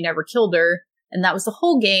pretend you never killed her. And that was the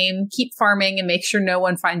whole game. Keep farming and make sure no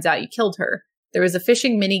one finds out you killed her. There was a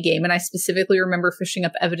fishing mini game, and I specifically remember fishing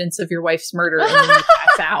up evidence of your wife's murder and then you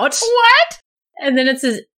pass out. What? And then it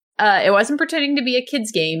says, it wasn't pretending to be a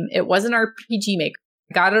kid's game. It was an RPG Maker.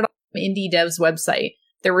 Got it on Indie Dev's website.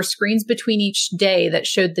 There were screens between each day that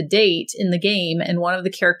showed the date in the game, and one of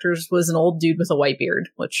the characters was an old dude with a white beard,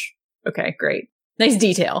 which, okay, great. Nice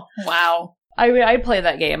detail. Wow. I'd play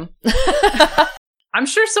that game. I'm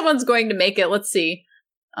sure someone's going to make it. Let's see.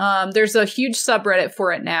 There's a huge subreddit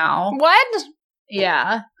for it now. What?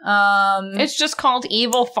 Yeah. It's just called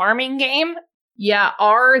Evil Farming Game? Yeah,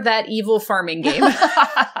 that evil farming game.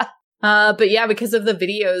 But yeah, because of the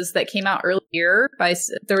videos that came out earlier,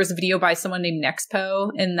 there was a video by someone named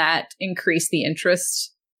Nexpo, and that increased the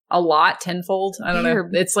interest a lot, tenfold. I don't know.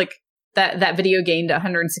 It's like that video gained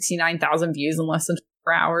 169,000 views in less than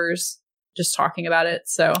 4 hours just talking about it.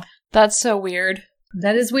 So that's so weird.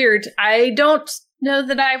 That is weird. I don't know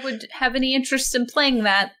that I would have any interest in playing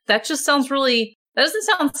that. That just sounds that doesn't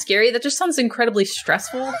sound scary. That just sounds incredibly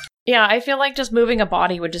stressful. Yeah, I feel like just moving a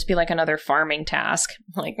body would just be like another farming task.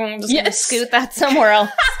 Like, I'm just gonna scoot that somewhere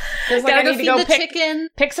else. Just like, gotta I need go to feed go the chicken.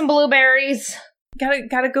 Pick some blueberries.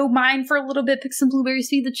 Gotta go mine for a little bit, pick some blueberries,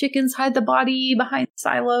 feed the chickens, hide the body behind the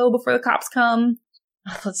silo before the cops come.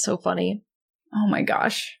 Oh, that's so funny. Oh my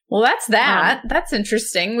gosh. Well, that's that. That's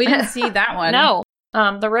interesting. We didn't see that one. No.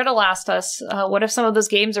 The riddle asked us, what if some of those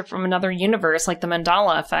games are from another universe, like the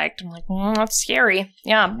Mandela Effect? I'm like, that's scary.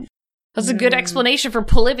 Yeah. That's a good explanation for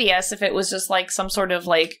Polybius if it was just like some sort of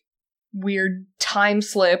like weird time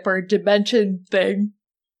slip or dimension thing.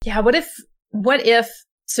 Yeah, what if,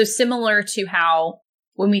 so similar to how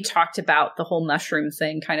when we talked about the whole mushroom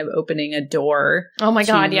thing kind of opening a door. Oh my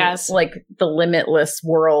God, yes. Like the limitless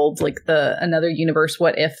world, like another universe.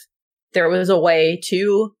 What if there was a way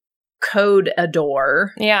to code a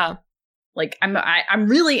door? Yeah. Like I'm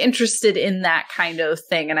really interested in that kind of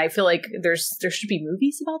thing, and I feel like there should be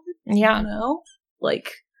movies about it. Yeah, you know, like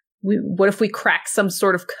what if we crack some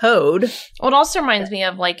sort of code? Well, it also reminds me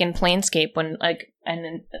of like in Planescape when like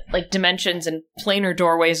dimensions and planar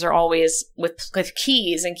doorways are always with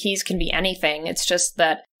keys, and keys can be anything. It's just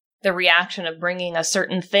that the reaction of bringing a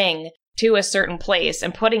certain thing to a certain place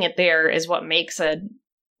and putting it there is what makes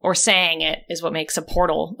or saying it is what makes a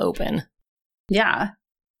portal open. Yeah.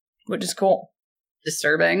 Which is cool.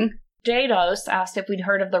 Disturbing. Jados asked if we'd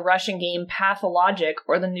heard of the Russian game Pathologic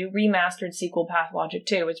or the new remastered sequel Pathologic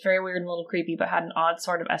 2. It's very weird and a little creepy, but had an odd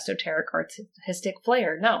sort of esoteric artistic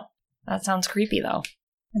flair. No. That sounds creepy, though.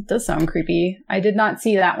 It does sound creepy. I did not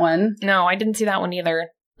see that one. No, I didn't see that one either.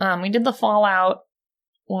 We did the Fallout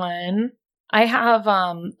one. I have,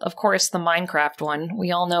 of course, the Minecraft one.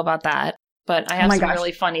 We all know about that. But I have some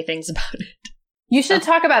really funny things about it. You should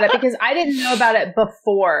talk about it, because I didn't know about it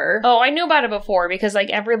before. Oh, I knew about it before, because like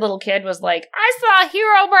every little kid was like, I saw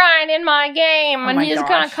Herobrine in my game, and he's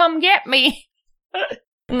gonna come get me.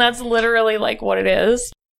 And that's literally like what it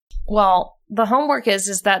is. Well, the homework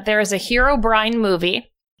is that there is a Herobrine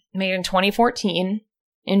movie made in 2014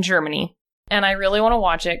 in Germany, and I really want to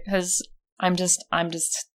watch it because I'm just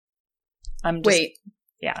wait,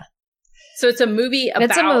 yeah. So it's a movie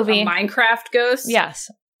about a Minecraft ghost? Yes.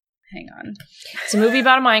 Hang on. It's a movie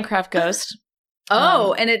about a Minecraft ghost.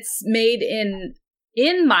 Oh, and it's made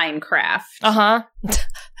in Minecraft. Uh-huh.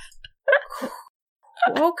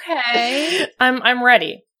 Okay. I'm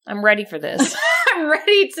ready. I'm ready for this. I'm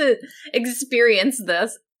ready to experience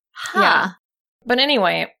this. Huh. Yeah. But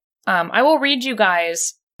anyway, I will read you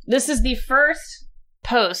guys. This is the first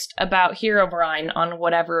post about Herobrine on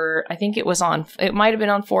whatever, I think it might have been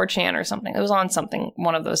on 4chan or something. It was on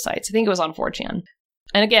one of those sites. I think it was on 4chan.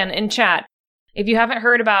 And again, in chat, if you haven't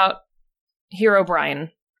heard about Herobrine,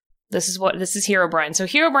 this is Herobrine. So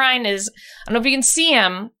Herobrine is, I don't know if you can see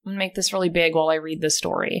him. I'm going to make this really big while I read this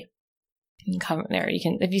story. You can come there. You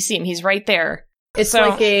can, if you see him, he's right there. It's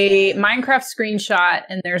like a Minecraft screenshot,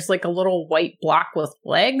 and there's like a little white block with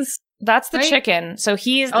legs. That's the chicken. So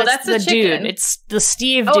that's the chicken. dude. It's the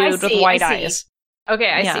Steve dude with white eyes. Okay,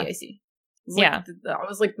 I see. I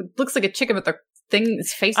was like, it looks like a chicken, but the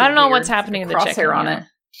thing's face. I don't know what's happening to the chicken. Crosshair on it.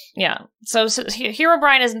 Yeah. So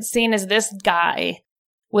Herobrine isn't seen as this guy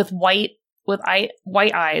with white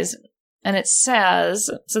eyes, and it says,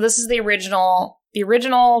 so this is the original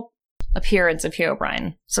appearance of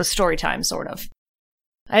Herobrine. So story time, sort of.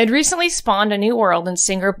 I had recently spawned a new world in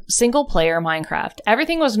single-player Minecraft.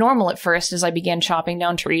 Everything was normal at first as I began chopping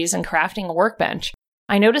down trees and crafting a workbench.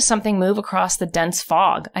 I noticed something move across the dense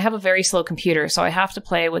fog. I have a very slow computer, so I have to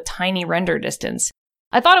play with tiny render distance.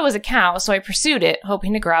 I thought it was a cow, so I pursued it,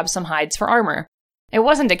 hoping to grab some hides for armor. It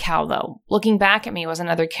wasn't a cow, though. Looking back at me was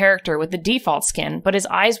another character with the default skin, but his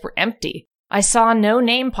eyes were empty. I saw no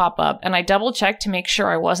name pop up, and I double-checked to make sure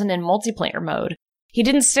I wasn't in multiplayer mode. He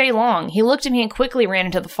didn't stay long. He looked at me and quickly ran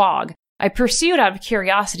into the fog. I pursued out of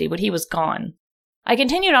curiosity, but he was gone. I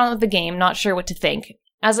continued on with the game, not sure what to think.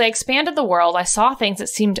 As I expanded the world, I saw things that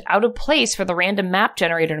seemed out of place for the random map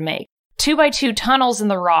generator to make. 2x2 tunnels in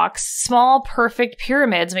the rocks, small, perfect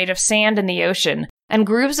pyramids made of sand in the ocean, and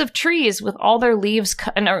groves of trees with all their leaves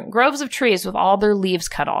cut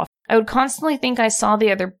off. I would constantly think I saw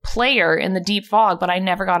the other player in the deep fog, but I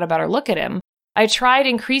never got a better look at him. I tried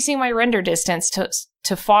increasing my render distance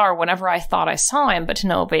to far whenever I thought I saw him, but to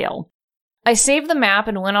no avail. I saved the map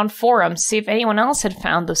and went on forums to see if anyone else had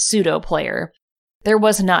found the pseudo-player. There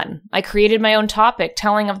was none. I created my own topic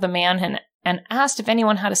telling of the man and asked if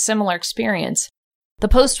anyone had a similar experience. The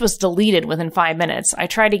post was deleted within 5 minutes. I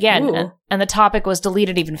tried again, and the topic was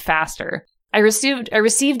deleted even faster. I received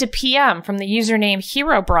a PM from the username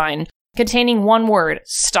Herobrine containing one word: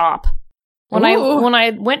 stop. When I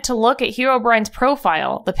went to look at Herobrine's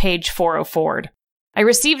profile, the page 404'd. I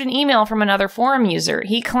received an email from another forum user.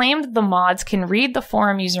 He claimed the mods can read the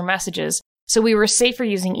forum user messages, so we were safer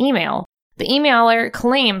using email. The emailer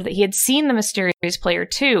claimed that he had seen the mysterious player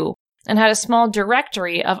too, and had a small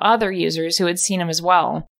directory of other users who had seen him as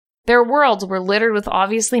well. Their worlds were littered with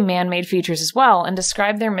obviously man-made features as well, and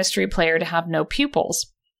described their mystery player to have no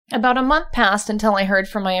pupils. About a month passed until I heard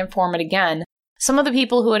from my informant again. Some of the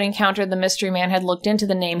people who had encountered the mystery man had looked into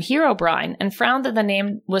the name Herobrine and found that the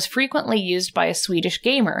name was frequently used by a Swedish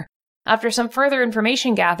gamer. After some further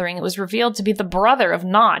information gathering, it was revealed to be the brother of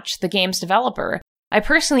Notch, the game's developer. I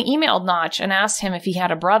personally emailed Notch and asked him if he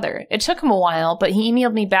had a brother. It took him a while, but he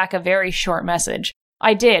emailed me back a very short message.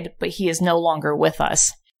 I did, but he is no longer with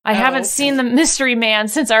us. I haven't seen the mystery man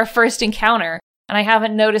since our first encounter, and I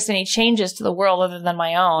haven't noticed any changes to the world other than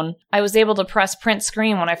my own. I was able to press print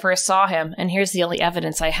screen when I first saw him, and here's the only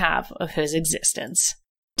evidence I have of his existence.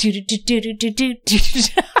 I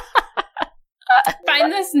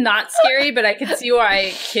find this not scary, but I can see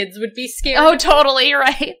why kids would be scared. Oh, totally,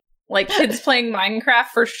 right. Like, kids playing Minecraft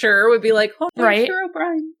for sure would be like, oh, right.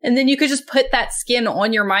 Herobrine. And then you could just put that skin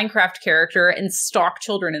on your Minecraft character and stalk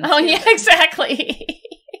children in the Oh, yeah, exactly.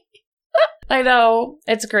 I know.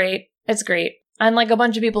 It's great. It's great. And, like, a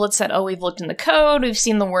bunch of people had said, oh, we've looked in the code, we've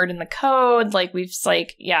seen the word in the code,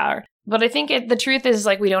 yeah. But I think the truth is,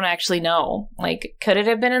 like, we don't actually know. Like, could it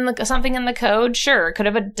have been something in the code? Sure. Could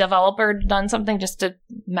have a developer done something just to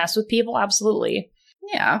mess with people? Absolutely.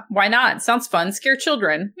 Yeah, why not? Sounds fun. Scare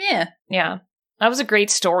children. Yeah. Yeah. That was a great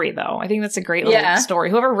story, though. I think that's a great little story.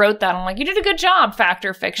 Whoever wrote that, I'm like, you did a good job, Fact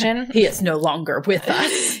or Fiction. He is no longer with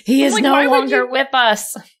us. He is no longer with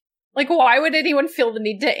us. Like, why would anyone feel the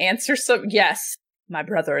need to answer yes, my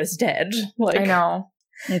brother is dead? Like, I know.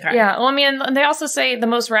 Okay. Yeah, well, I mean, they also say the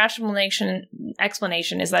most rational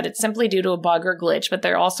explanation is that it's simply due to a bug or glitch, but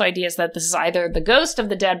there are also ideas that this is either the ghost of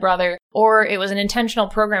the dead brother, or it was an intentional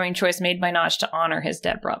programming choice made by Notch to honor his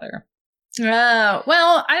dead brother. Well,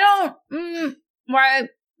 I don't... why...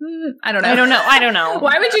 I don't know. I don't know.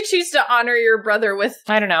 Why would you choose to honor your brother with...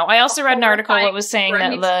 I don't know. I also read an article that was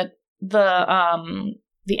saying that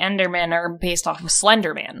the Endermen are based off of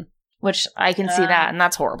Slender Man, which I can see that, and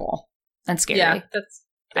that's horrible and scary. Yeah, that's...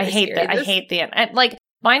 I hate scary. that. I hate the like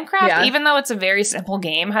Minecraft. Even though it's a very simple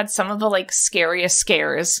game, had some of the like scariest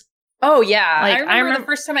scares. Oh yeah, like, I remember the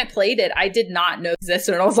first time I played it, I did not know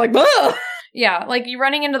existed, and I was like, ugh! Yeah, like you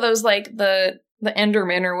running into those like the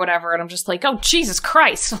Endermen or whatever, and I'm just like, oh Jesus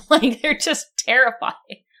Christ! Like they're just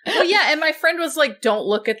terrifying. Well, yeah, and my friend was like, don't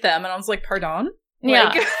look at them, and I was like, pardon? Yeah,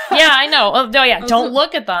 like, yeah, I know. Oh yeah, don't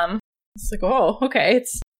look at them. It's like, oh, okay,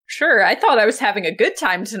 it's sure. I thought I was having a good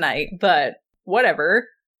time tonight, but whatever.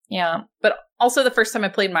 Yeah. But also the first time I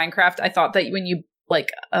played Minecraft, I thought that when you, like,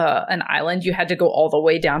 an island, you had to go all the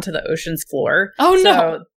way down to the ocean's floor. Oh,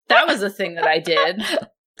 no. So That was a thing that I did.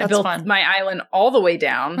 I built my island all the way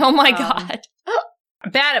down. Oh my God.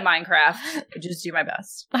 I'm bad at Minecraft. I just do my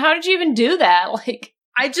best. How did you even do that? Like,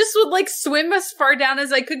 I just would like swim as far down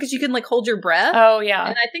as I could because you can like hold your breath. Oh yeah.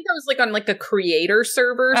 And I think I was like on like a creator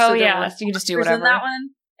server. Oh so yeah. So you can just do whatever. That one.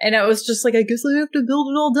 And I was just like, I guess I have to build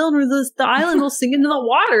it all down or the island will sink into the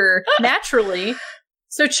water naturally.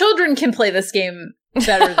 So children can play this game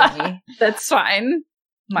better than me. That's fine.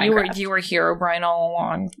 You were Herobrine all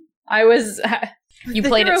along. I was. You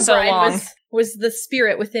played it so long. Was the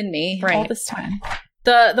spirit within me all this time.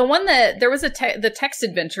 The one that there was the text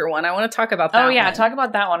adventure one. I want to talk about that. Oh yeah, one. Talk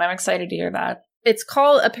about that one. I'm excited to hear that. It's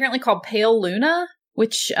apparently called Pale Luna,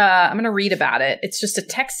 which I'm going to read about it. It's just a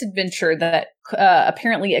text adventure that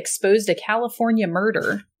apparently exposed a California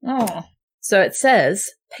murder. Oh. So it says,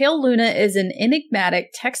 Pale Luna is an enigmatic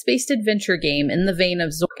text-based adventure game in the vein of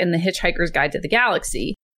Zork and the Hitchhiker's Guide to the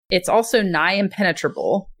Galaxy. It's also nigh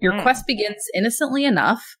impenetrable. Your quest begins innocently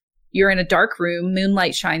enough. You're in a dark room.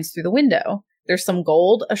 Moonlight shines through the window. There's some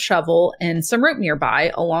gold, a shovel, and some rope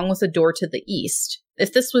nearby, along with a door to the east.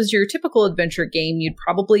 If this was your typical adventure game, you'd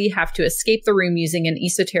probably have to escape the room using an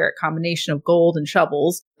esoteric combination of gold and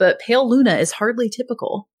shovels, but Pale Luna is hardly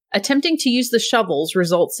typical. Attempting to use the shovels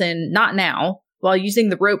results in not now, while using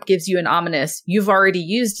the rope gives you an ominous, you've already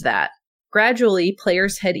used that. Gradually,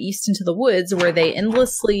 players head east into the woods where they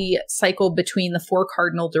endlessly cycle between the 4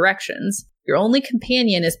 cardinal directions. Your only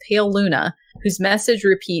companion is Pale Luna, whose message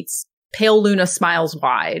repeats, Pale Luna smiles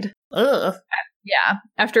wide. Ugh. Yeah.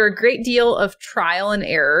 After a great deal of trial and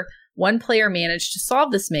error, one player managed to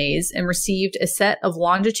solve this maze and received a set of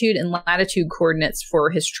longitude and latitude coordinates for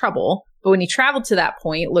his trouble. But when he traveled to that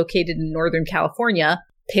point, located in Northern California,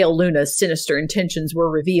 Pale Luna's sinister intentions were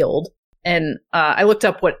revealed. And I looked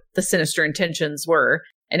up what the sinister intentions were,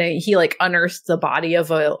 and he like unearthed the body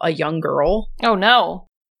of a young girl. Oh no.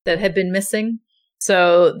 That had been missing.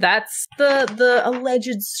 So that's the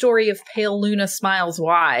alleged story of Pale Luna Smiles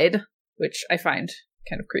Wide, which I find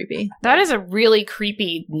kind of creepy. That is a really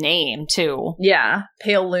creepy name too. Yeah,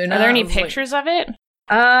 Pale Luna. Are there any pictures of it?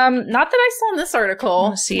 Not that I saw in this article.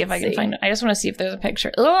 Let's see if I can find it. I just want to see if there's a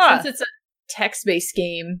picture. Ugh! Since it's a text-based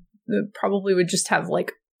game, it probably would just have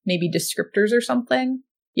like maybe descriptors or something.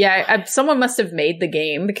 Yeah, someone must have made the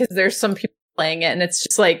game because there's some people playing it and it's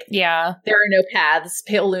just like, yeah, there are no paths.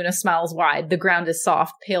 Pale Luna smiles wide. The ground is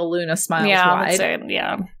soft. Pale Luna smiles wide. That's it.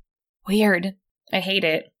 Yeah. Weird. I hate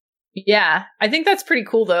it. Yeah, I think that's pretty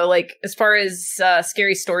cool though. Like as far as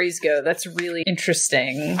scary stories go, that's really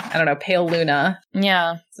interesting. I don't know, Pale Luna.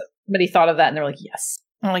 Yeah. Somebody thought of that and they're like, yes.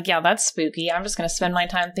 I'm like, yeah, that's spooky. I'm just going to spend my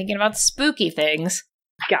time thinking about spooky things.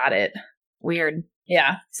 Got it. Weird.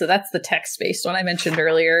 Yeah, so that's the text-based one I mentioned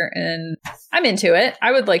earlier, and I'm into it.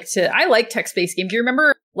 I like text-based games. Do you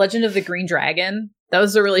remember Legend of the Green Dragon? That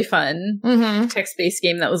was a really fun text-based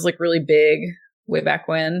game that was like really big way back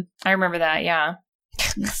when. I remember that, yeah.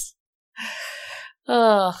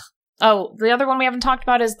 Ugh. Oh, the other one we haven't talked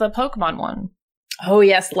about is the Pokemon one. Oh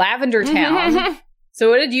yes, Lavender Town. So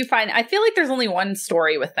what did you find? I feel like there's only one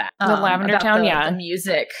story with that. The Lavender Town, yeah.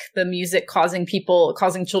 The music causing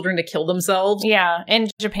children to kill themselves. Yeah, in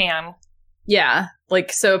Japan. Yeah,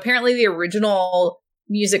 like, so apparently the original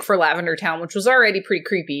music for Lavender Town, which was already pretty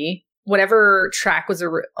creepy, whatever track was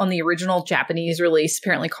on the original Japanese release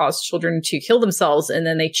apparently caused children to kill themselves, and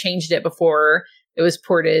then they changed it before it was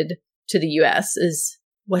ported to the US, is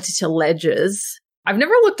what it alleges. I've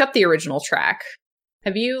never looked up the original track.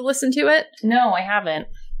 Have you listened to it? No, I haven't.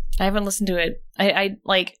 I haven't listened to it. I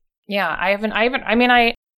haven't. I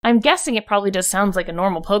mean, I'm guessing it probably just sounds like a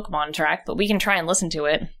normal Pokemon track, but we can try and listen to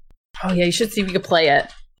it. Oh yeah, you should see if you could play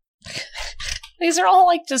it. These are all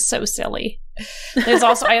like just so silly. I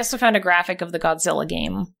also found a graphic of the Godzilla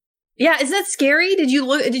game. Yeah, isn't that scary? Did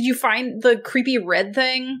you find the creepy red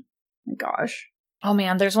thing? Oh my gosh. Oh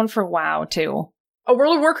man, there's one for WoW too. A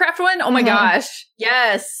World of Warcraft one? Oh my gosh.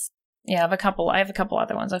 Yes. Yeah, I have a couple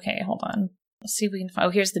other ones. Okay, hold on. Let's see if we can find... Oh,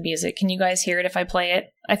 here's the music. Can you guys hear it if I play it?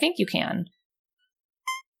 I think you can.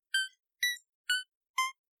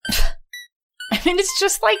 I mean, it's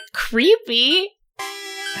just, like, creepy.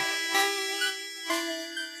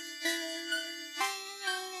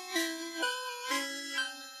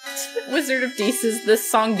 Wizard of Dees, this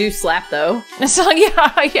song do slap, though. This song,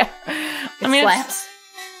 yeah. It slaps.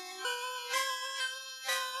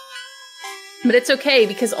 But it's okay,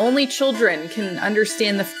 because only children can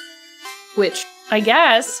understand the which, I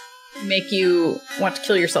guess, make you want to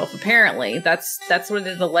kill yourself, apparently. That's what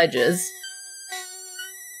it alleges.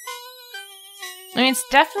 I mean, it's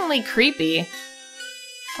definitely creepy.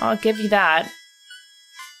 I'll give you that.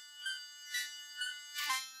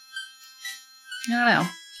 I don't know.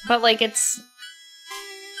 But, like, it's...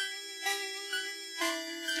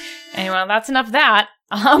 Anyway, that's enough of that.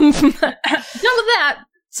 Enough of that.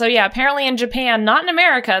 So, yeah, apparently in Japan, not in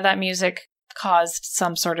America, that music caused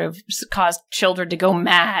children to go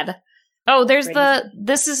mad. Oh, there's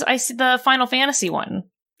I see the Final Fantasy one.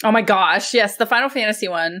 Oh my gosh, yes, the Final Fantasy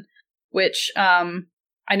one, which,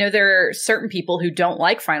 I know there are certain people who don't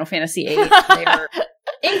like Final Fantasy VIII. They are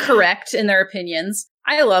incorrect in their opinions.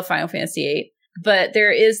 I love Final Fantasy VIII, but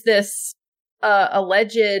there is this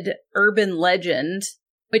alleged urban legend,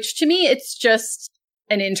 which to me, it's just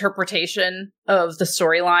an interpretation of the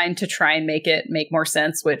storyline to try and make it make more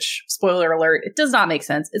sense, which, spoiler alert, it does not make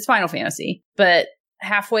sense. It's Final Fantasy. But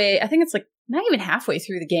halfway, I think it's like not even halfway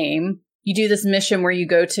through the game, you do this mission where you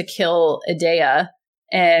go to kill Idea,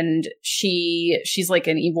 and she's like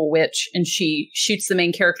an evil witch, and she shoots the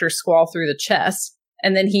main character Squall through the chest,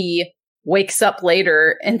 and then he wakes up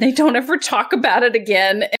later and they don't ever talk about it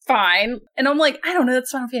again. Fine. And I'm like, I don't know,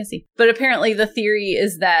 that's Final Fantasy. But apparently the theory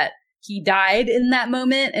is that he died in that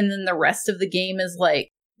moment, and then the rest of the game is like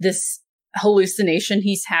this hallucination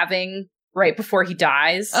he's having right before he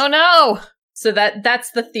dies. Oh no! So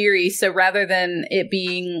that's the theory. So rather than it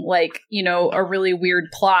being like, you know, a really weird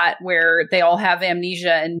plot where they all have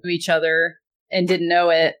amnesia and knew each other and didn't know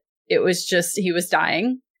it, it was just he was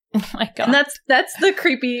dying. Oh my god. And that's the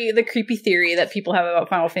creepy theory that people have about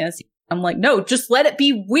Final Fantasy. I'm like, no, just let it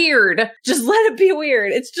be weird. Just let it be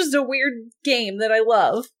weird. It's just a weird game that I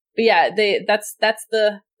love. But yeah, that's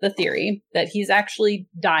the theory that he's actually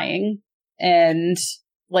dying, and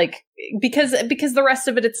like because the rest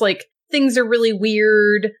of it, it's like things are really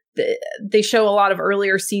weird. They show a lot of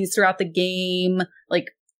earlier scenes throughout the game, like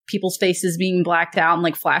people's faces being blacked out and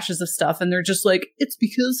like flashes of stuff, and they're just like, it's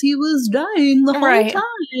because he was dying the whole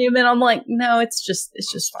time. And I'm like, no, it's just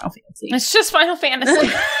Final Fantasy. It's just Final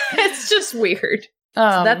Fantasy. It's just weird.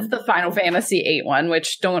 So that's the Final Fantasy VIII one,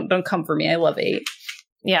 which don't come for me. I love 8.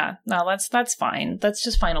 Yeah, no, that's fine. That's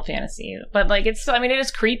just Final Fantasy. But like, it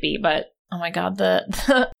is creepy, but oh my god,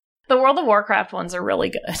 the World of Warcraft ones are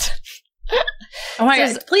really good. Oh my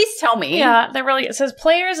god, please tell me. Yeah, they're really, it says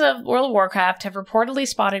players of World of Warcraft have reportedly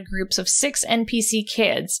spotted groups of 6 NPC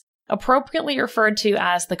kids, appropriately referred to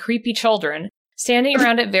as the creepy children, standing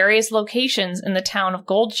around at various locations in the town of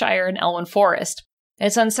Goldshire and Elwyn Forest.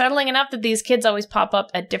 It's unsettling enough that these kids always pop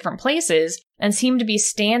up at different places and seem to be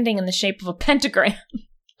standing in the shape of a pentagram.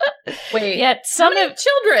 Wait, yet some how many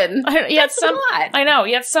children? Yet some, I know.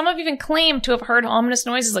 Yet some have even claimed to have heard ominous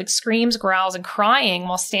noises like screams, growls, and crying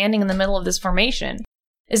while standing in the middle of this formation.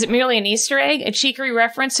 Is it merely an Easter egg, a cheeky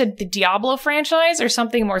reference to the Diablo franchise, or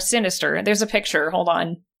something more sinister? There's a picture. Hold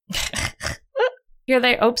on.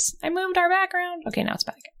 Oops, I moved our background. Okay, now it's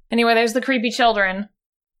back. Anyway, there's the creepy children.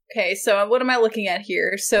 Okay, so what am I looking at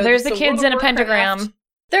here? So there's the kids in a pentagram.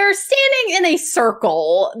 They're standing in a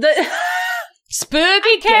circle.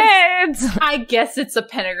 Spooky kids! I guess it's a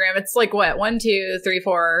pentagram. It's like what? 1, 2, 3,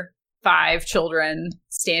 4, 5 children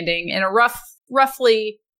standing in a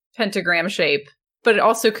roughly pentagram shape, but it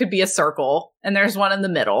also could be a circle, and there's one in the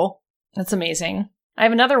middle. That's amazing. I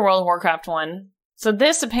have another World of Warcraft one. So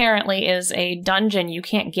this apparently is a dungeon you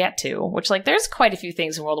can't get to, which, like, there's quite a few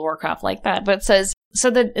things in World of Warcraft like that, but it says,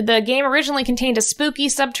 so the game originally contained a spooky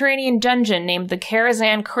subterranean dungeon named the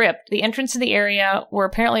Karazhan Crypt. The entrance to the area were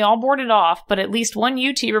apparently all boarded off, but at least one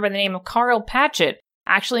YouTuber by the name of Carl Patchett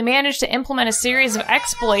actually managed to implement a series of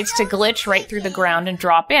exploits to glitch right through the ground and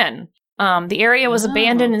drop in. The area was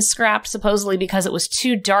abandoned and scrapped supposedly because it was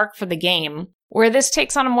too dark for the game. Where this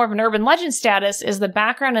takes on a more of an urban legend status is the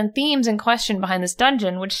background and themes in question behind this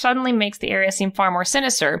dungeon, which suddenly makes the area seem far more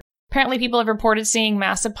sinister. Apparently people have reported seeing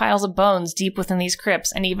massive piles of bones deep within these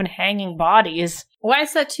crypts and even hanging bodies. Why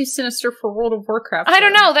is that too sinister for World of Warcraft? I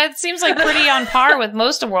don't know. That seems like pretty on par with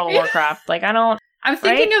most of World of Warcraft. Like, I'm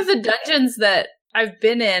thinking of the dungeons that I've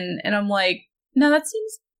been in, and I'm like, no, that's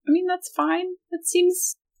fine. That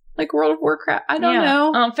seems like World of Warcraft. I don't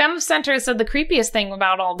know. Femme Center said the creepiest thing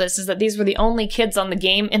about all this is that these were the only kids in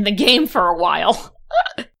the game for a while.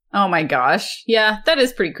 Oh my gosh. Yeah, that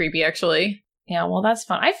is pretty creepy, actually. Yeah, well, that's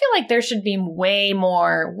fun. I feel like there should be way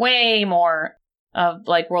more of,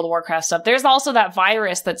 like, World of Warcraft stuff. There's also that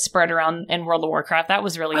virus that spread around in World of Warcraft. That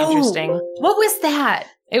was really interesting. What was that?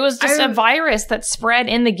 It was just a virus that spread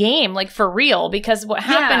in the game, like, for real. Because what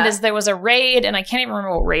happened is there was a raid, and I can't even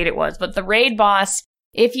remember what raid it was, but the raid boss,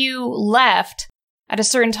 if you left at a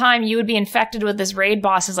certain time, you would be infected with this raid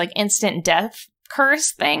boss's, like, instant death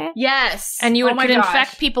curse thing. Yes. And you could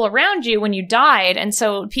infect people around you when you died, and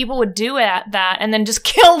so people would do that and then just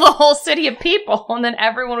kill the whole city of people, and then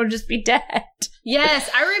everyone would just be dead. Yes,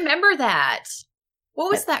 I remember that.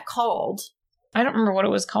 What was that called? I don't remember what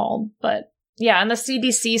it was called, but yeah, and the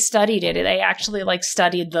CDC studied it. They actually like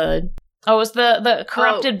studied it was the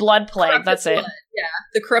corrupted blood plague. That's it. Yeah,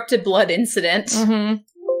 the corrupted blood incident. Mm-hmm.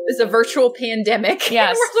 It was a virtual pandemic.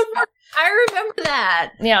 Yes. I remember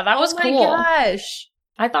that. Yeah, that was cool. Oh my gosh.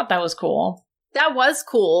 I thought that was cool. That was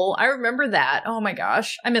cool. I remember that. Oh my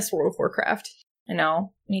gosh. I miss World of Warcraft. I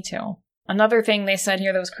know. Me too. Another thing they said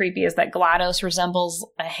here that was creepy is that GLaDOS resembles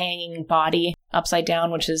a hanging body upside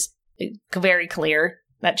down, which is very clear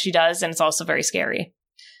that she does, and it's also very scary.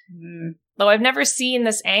 Though I've never seen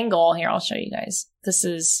this angle. Here, I'll show you guys. This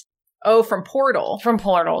is... Oh, from Portal. From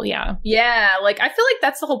Portal, yeah. Yeah, like, I feel like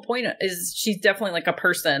that's the whole point, is she's definitely, like, a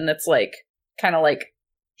person that's, like, kind of, like,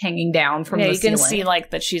 hanging down from the ceiling. You can see, like,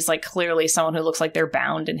 that she's, like, clearly someone who looks like they're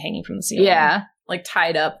bound and hanging from the ceiling. Yeah, like,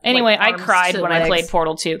 tied up. Anyway, like, I cried when legs. I played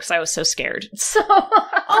Portal 2 because I was so scared. So,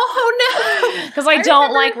 oh, no! Because I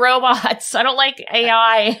don't like robots. I don't like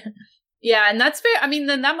AI. Yeah, and that's very, I mean,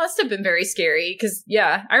 then that must have been very scary, because,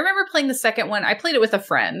 yeah, I remember playing the second one. I played it with a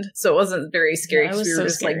friend, so it wasn't very scary, because we were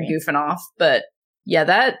just, like, goofing off. But, yeah,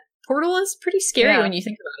 that Portal is pretty scary when you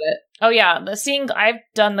think about it. Oh, yeah, I've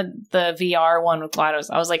done the VR one with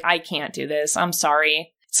GLaDOS. I was like, I can't do this. I'm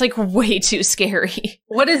sorry. It's, like, way too scary.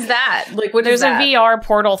 What is that? Like, There's a VR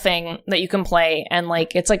Portal thing that you can play, and,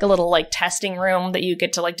 like, it's, like, a little, like, testing room that you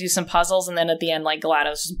get to, like, do some puzzles, and then at the end, like,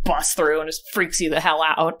 GLaDOS just busts through and just freaks you the hell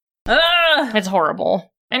out. It's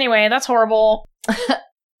horrible. Anyway, that's horrible.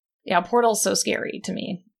 Yeah, Portal's so scary to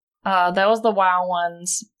me. That was the WoW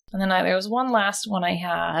ones. And then there was one last one I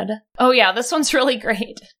had. Oh yeah, this one's really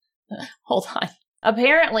great. Hold on.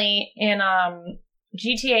 Apparently, in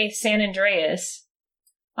GTA San Andreas,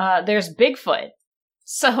 there's Bigfoot.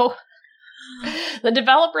 So, the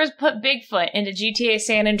developers put Bigfoot into GTA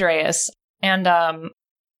San Andreas, and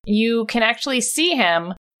you can actually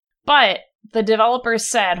him, but the developers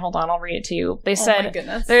said, hold on, I'll read it to you. They said,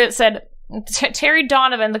 Terry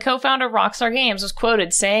Donovan, the co-founder of Rockstar Games, was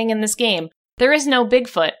quoted saying in this game, "There is no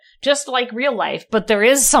Bigfoot, just like real life, but there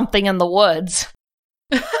is something in the woods."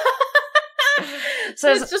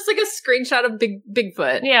 So it's just like a screenshot of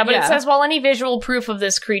Bigfoot. Yeah, but it says, while any visual proof of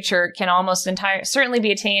this creature can almost certainly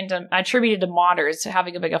be attributed to modders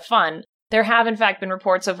having a bit of fun, there have in fact been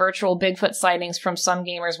reports of virtual Bigfoot sightings from some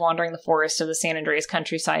gamers wandering the forest of the San Andreas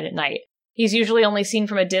countryside at night. He's usually only seen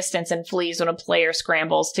from a distance and flees when a player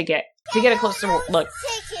scrambles to get a closer look.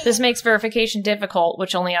 This makes verification difficult,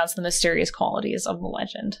 which only adds the mysterious qualities of the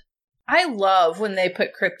legend. I love when they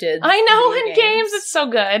put cryptids. I know, in games, it's so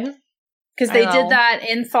good. Because they did that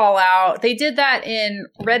in Fallout. They did that in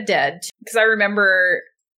Red Dead. Because I remember,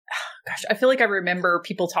 I feel like I remember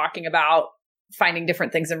people talking about finding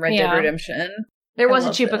different things in Red Dead Redemption. There was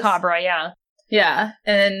a Chupacabra, yeah. Yeah,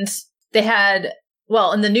 and they had...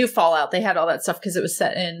 Well, in the new Fallout, they had all that stuff because it was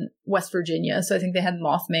set in West Virginia. So I think they had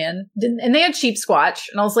Mothman. And they had Sheep Squatch.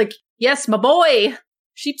 And I was like, yes, my boy!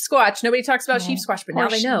 Sheep Squatch. Nobody talks about Sheep Squatch, but now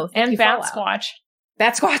they know. And Bat Squatch.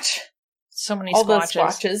 Bat Squatch. So many all Squatches. All those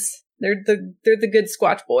Squatches. They're the good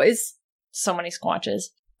Squatch boys. So many Squatches.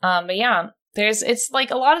 But yeah, it's like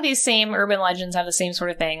a lot of these same urban legends have the same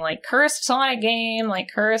sort of thing. Like cursed Sonic game, like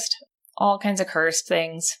cursed, all kinds of cursed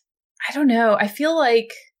things. I don't know. I feel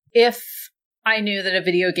like if I knew that a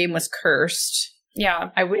video game was cursed,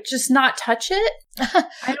 I would just not touch it.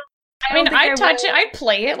 I'd touch it. I'd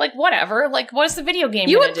play it. Like, whatever. Like, what's the video game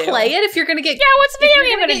going to do? You would play it if you're going to get... Yeah, what's the video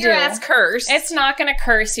game going to do? Your ass cursed. It's not going to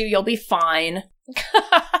curse you. You'll be fine.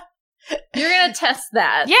 You're going to test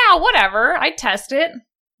that. Yeah, whatever. I'd test it.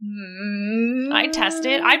 I'd test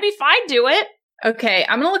it. I'd do it. Okay,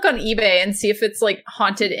 I'm going to look on eBay and see if it's, like,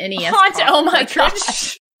 haunted NES. Oh my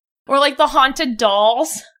gosh. Or, like, the haunted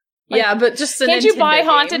dolls. Like, yeah, but just the Can't you buy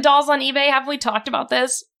haunted dolls on eBay? Have we talked about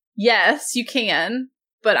this? Yes, you can.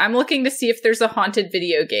 But I'm looking to see if there's a haunted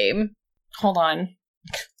video game. Hold on.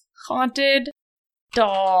 Haunted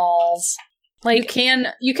dolls. Like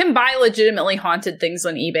you can buy legitimately haunted things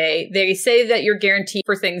on eBay. They say that you're guaranteed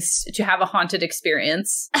for things to have a haunted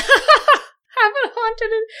experience. Have a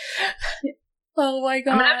haunted... Oh my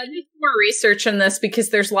god. I'm gonna have to do more research on this because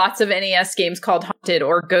there's lots of NES games called Haunted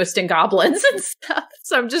or Ghost and Goblins and stuff.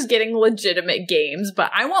 So I'm just getting legitimate games, but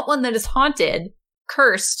I want one that is haunted,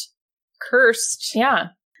 cursed. Yeah.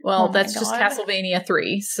 Well, that's just Castlevania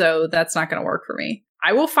 3, so that's not going to work for me.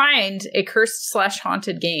 I will find a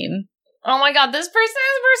cursed/haunted game. Oh my god, this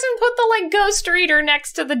person put the like ghost reader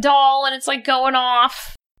next to the doll and it's like going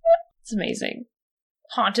off. It's amazing.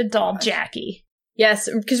 Haunted doll Jackie. Yes,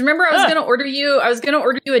 because remember I was going to order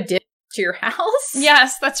you a dip to your house?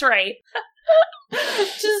 Yes, that's right.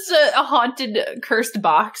 Just a haunted cursed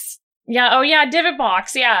box. Yeah, oh yeah, divot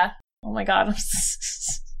box, yeah. Oh my god.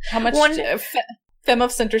 How much? Femme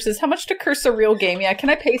of Center says, how much to curse a real game? Yeah,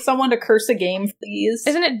 can I pay someone to curse a game, please?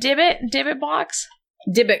 Isn't it Dibbit Box?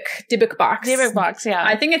 Dybbuk box. Dybbuk box, yeah.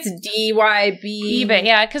 I think it's DYB. eBay,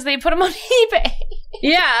 yeah, because they put them on eBay.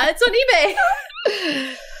 Yeah, it's on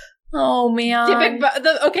eBay. Oh, man.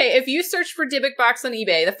 Okay, if you search for Dybbuk box on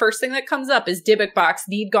eBay, the first thing that comes up is Dybbuk box,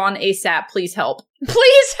 need gone ASAP, please help.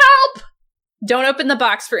 Please help! Don't open the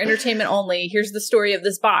box for entertainment only. Here's the story of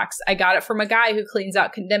this box. I got it from a guy who cleans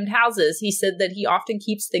out condemned houses. He said that he often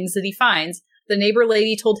keeps things that he finds. The neighbor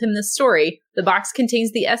lady told him this story. The box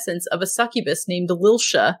contains the essence of a succubus named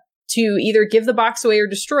Lilsha. To either give the box away or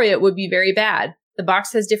destroy it would be very bad. The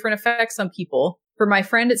box has different effects on people. For my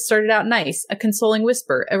friend, it started out nice, a consoling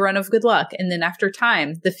whisper, a run of good luck, and then after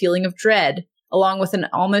time, the feeling of dread, along with an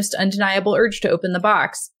almost undeniable urge to open the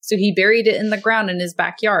box. So he buried it in the ground in his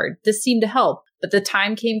backyard. This seemed to help, but the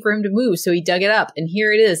time came for him to move, so he dug it up, and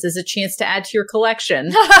here it is as a chance to add to your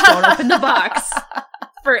collection. Don't open the box.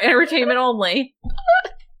 For entertainment only.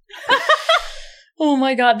 Oh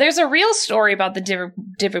my god. There's a real story about the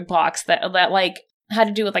Dybbuk box that like had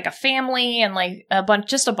to do with like a family and like a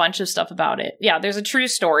bunch of stuff about it. Yeah, there's a true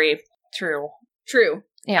story. True.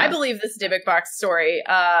 Yeah. I believe this Dybbuk box story.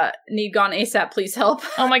 Need gone ASAP, please help.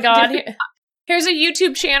 Oh my god. Here's a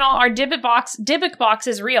YouTube channel. Our Dybbuk box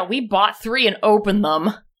is real. We bought 3 and opened them.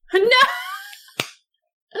 No. I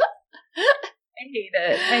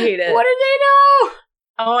hate it. What did they know?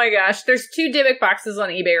 Oh my gosh. There's 2 Dybbuk boxes on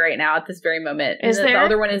eBay right now at this very moment. Is there? The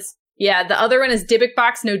other one is, the other one is Dybbuk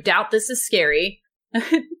box. No doubt this is scary.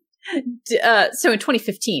 So in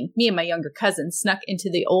 2015, me and my younger cousin snuck into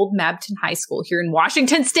the old Mabton High School here in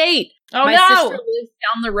Washington State. Oh, my sister lived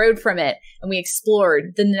down the road from it, and we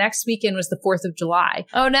explored. Then the next weekend was the 4th of July.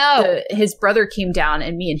 Oh, no. His brother came down,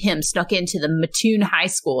 and me and him snuck into the Mattoon High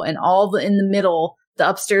School, and in the middle, the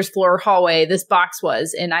upstairs floor hallway, this box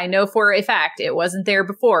was. And I know for a fact it wasn't there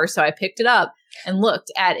before, so I picked it up and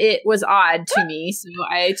looked at it. It was odd to me, so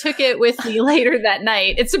I took it with me later that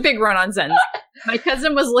night. It's a big run-on sentence. My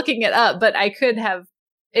cousin was looking it up, but it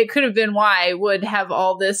could have been why would have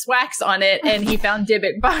all this wax on it, and he found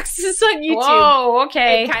Dybbuk boxes on YouTube. Whoa,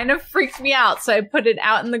 okay. It kind of freaked me out, so I put it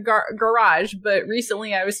out in the garage. But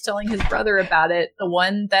recently I was telling his brother about it, the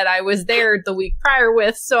one that I was there the week prior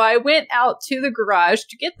with, so I went out to the garage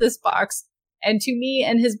to get this box, and to me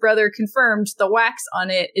and his brother confirmed the wax on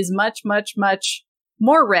it is much, much, much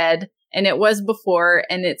more red, and it was before,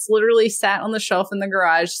 and it's literally sat on the shelf in the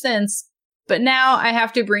garage since. But now I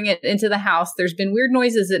have to bring it into the house. There's been weird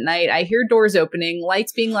noises at night. I hear doors opening,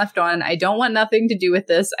 lights being left on. I don't want nothing to do with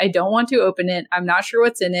this. I don't want to open it. I'm not sure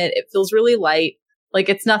what's in it. It feels really light, like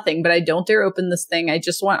it's nothing, but I don't dare open this thing. I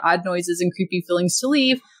just want odd noises and creepy feelings to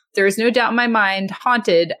leave. There is no doubt in my mind,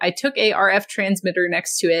 haunted. I took a RF transmitter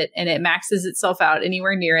next to it, and it maxes itself out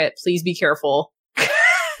anywhere near it. Please be careful.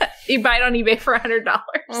 You buy it on eBay for $100.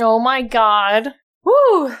 Oh my god.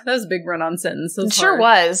 Woo! That was a big run-on sentence. It sure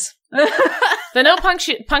was. The no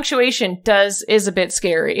punctuation is a bit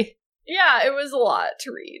scary. Yeah, it was a lot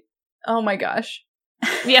to read. Oh my gosh.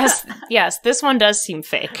 Yes, this one does seem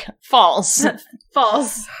fake. False.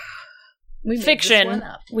 Fiction.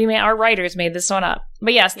 Our writers made this one up.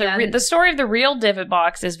 But yes, the story of the real Dybbuk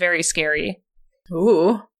box is very scary.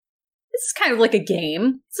 Ooh. This is kind of like a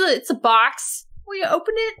game. It's a box. When you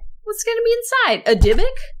open it, what's going to be inside? A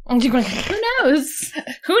Dybbuk? Who knows?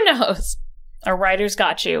 Who knows? Our writers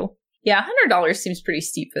got you. Yeah, $100 seems pretty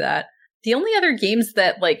steep for that. The only other games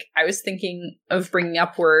that, like, I was thinking of bringing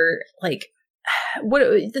up were, like,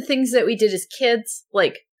 the things that we did as kids,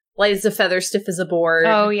 like, light as a feather, stiff as a board.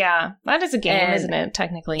 Oh, yeah. That is a game, isn't it,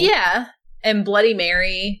 technically? Yeah. And Bloody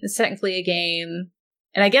Mary is technically a game.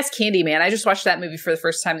 And I guess Candyman. I just watched that movie for the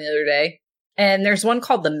first time the other day. And there's one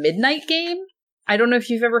called The Midnight Game. I don't know if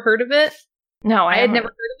you've ever heard of it. No, I had never heard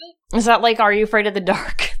of it. Is that like Are You Afraid of the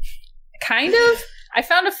Dark? Kind of. I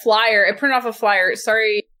found a flyer. I printed off a flyer.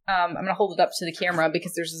 Sorry, I'm going to hold it up to the camera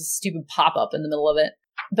because there's this stupid pop-up in the middle of it.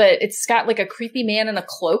 But it's got like a creepy man in a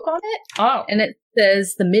cloak on it. Oh. And it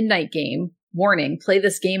says The Midnight Game. Warning, play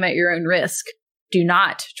this game at your own risk. Do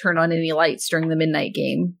not turn on any lights during the midnight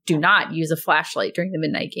game. Do not use a flashlight during the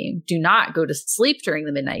midnight game. Do not go to sleep during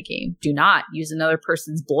the midnight game. Do not use another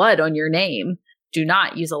person's blood on your name. Do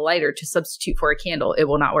not use a lighter to substitute for a candle. It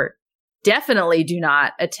will not work. Definitely do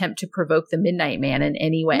not attempt to provoke the Midnight Man in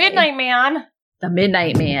any way. Midnight Man. The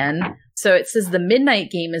Midnight Man. So it says the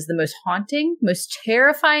Midnight Game is the most haunting, most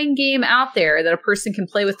terrifying game out there that a person can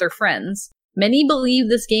play with their friends. Many believe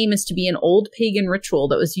this game is to be an old pagan ritual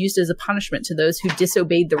that was used as a punishment to those who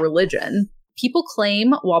disobeyed the religion. People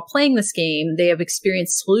claim while playing this game, they have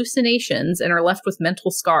experienced hallucinations and are left with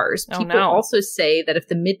mental scars. Oh, People no. also say that if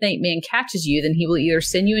the Midnight Man catches you, then he will either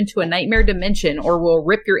send you into a nightmare dimension or will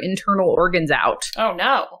rip your internal organs out. Oh,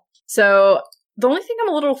 no. So the only thing I'm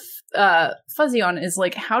a little fuzzy on is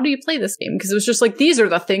like, how do you play this game? Because it was just like, these are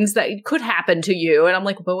the things that could happen to you. And I'm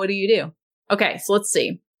like, but what do you do? Okay, so let's see.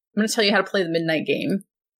 I'm going to tell you how to play the Midnight Game.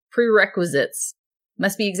 Prerequisites.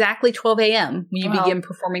 Must be exactly 12 a.m. when you begin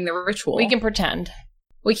performing the ritual. We can pretend.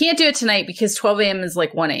 We can't do it tonight because 12 a.m. is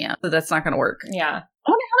like 1 a.m. So that's not going to work. Yeah. I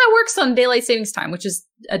wonder how that works on daylight savings time, which is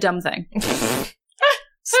a dumb thing.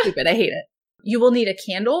 Stupid. I hate it. You will need a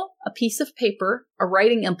candle, a piece of paper, a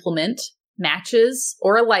writing implement, matches,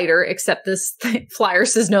 or a lighter, except this flyer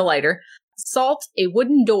says no lighter, salt, a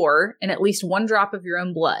wooden door, and at least 1 drop of your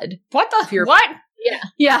own blood. What the? What?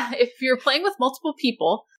 Yeah. If you're playing with multiple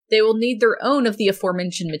people, they will need their own of the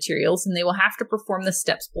aforementioned materials, and they will have to perform the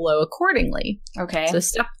steps below accordingly. Okay. So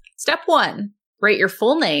step 1, write your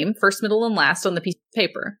full name, first, middle, and last on the piece of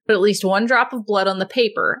paper. Put at least 1 drop of blood on the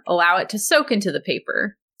paper. Allow it to soak into the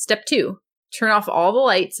paper. Step 2, turn off all the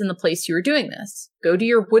lights in the place you are doing this. Go to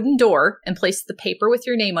your wooden door and place the paper with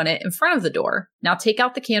your name on it in front of the door. Now take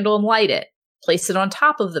out the candle and light it. Place it on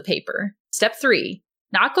top of the paper. Step 3,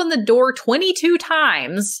 knock on the door 22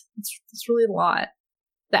 times. It's really a lot.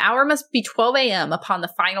 The hour must be 12 a.m. upon the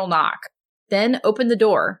final knock. Then open the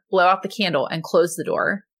door, blow out the candle, and close the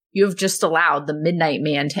door. You have just allowed the Midnight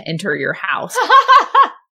Man to enter your house.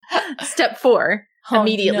 Step 4,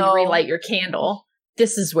 immediately relight your candle.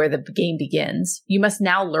 This is where the game begins. You must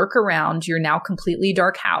now lurk around your now completely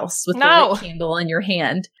dark house with the lit candle in your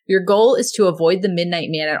hand. Your goal is to avoid the Midnight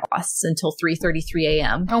Man at costs until 3:33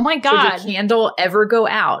 a.m. Oh my God. Should your candle ever go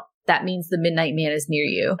out, that means the Midnight Man is near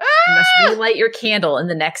you. You must relight your candle in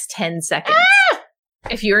the next 10 seconds.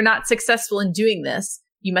 If you are not successful in doing this,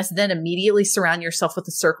 you must then immediately surround yourself with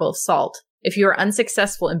a circle of salt. If you are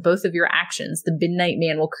unsuccessful in both of your actions, the Midnight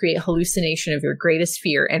Man will create hallucination of your greatest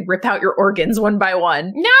fear and rip out your organs one by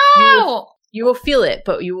one. No! You will feel it,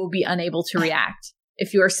 but you will be unable to react.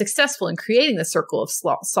 If you are successful in creating the circle of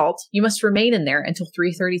salt, you must remain in there until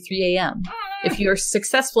 3:33 a.m. If you are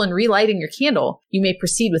successful in relighting your candle, you may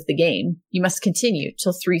proceed with the game. You must continue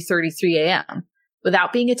till 3:33 a.m.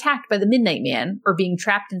 without being attacked by the Midnight Man or being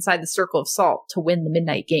trapped inside the circle of salt to win the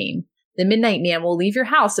Midnight Game. The Midnight Man will leave your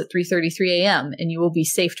house at 3:33 a.m. and you will be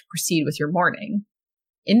safe to proceed with your morning.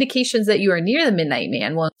 Indications that you are near the Midnight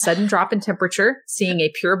Man will sudden drop in temperature, seeing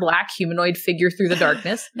a pure black humanoid figure through the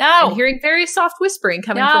darkness, and hearing very soft whispering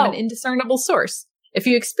coming from an indiscernible source. If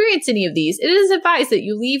you experience any of these, it is advised that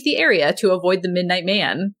you leave the area to avoid the Midnight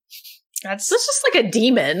Man. That's just like a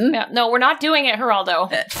demon. Yeah, no, we're not doing it,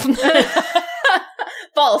 Geraldo.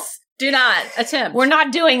 False. Do not attempt. We're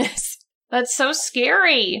not doing this. That's so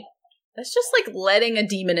scary. That's just like letting a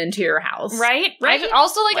demon into your house. Right? Right?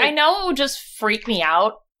 Also, like, I know it would just freak me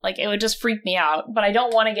out. Like, it would just freak me out, but I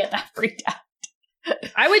don't want to get that freaked out.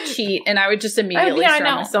 I would cheat, and I would just immediately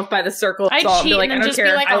surround myself by the circle of salt. I'd cheat and just be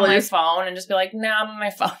like on my lose. phone and just be like, nah, I'm on my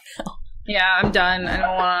phone now. Yeah, I'm done. I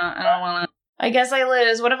don't want to. I guess I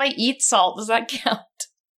lose. What if I eat salt? Does that count?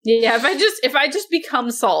 Yeah, if I just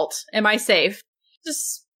become salt, am I safe?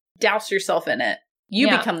 Just douse yourself in it. You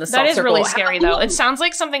become the salt. That is circle. really scary, though. It sounds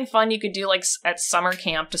like something fun you could do, like, at summer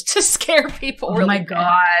camp, just to scare people. Oh my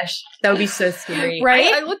gosh. That would be so scary.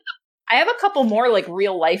 Right? I have a couple more, like,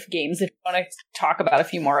 real-life games if you want to talk about a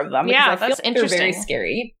few more of them. Yeah, I feel that's like interesting. They're very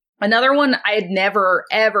scary. Another one I had never,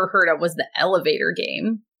 ever heard of was the elevator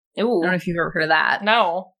game. Ooh. I don't know if you've ever heard of that.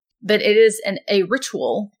 No. But it is a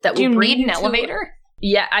ritual that will bring you need an elevator?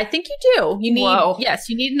 Yeah, I think you do. You need, yes,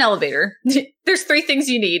 you need an elevator. There's 3 things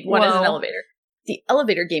you need. One is an elevator. The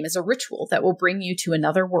elevator game is a ritual that will bring you to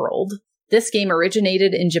another world. This game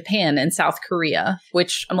originated in Japan and South Korea,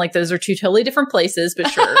 which I'm like, those are 2 totally different places, but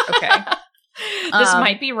sure, okay. This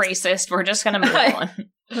might be racist. We're just going to move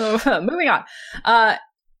on. Moving on.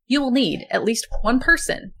 You will need at least 1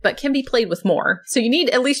 person, but can be played with more. So you need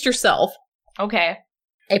at least yourself. Okay.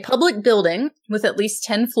 A public building with at least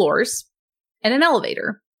 10 floors and an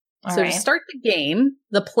elevator. To start the game,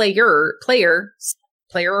 the player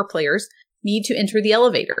or players need to enter the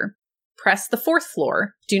elevator. Press the 4th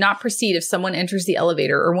floor. Do not proceed if someone enters the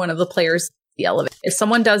elevator or one of the players the elevator. If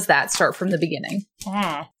someone does that, start from the beginning.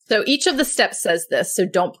 So each of the steps says this. So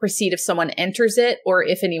don't proceed if someone enters it or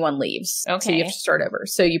if anyone leaves. Okay. So you have to start over.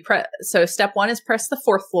 So step 1 is press the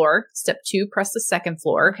 4th floor. Step 2, press the 2nd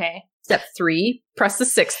floor. Okay. Step 3, press the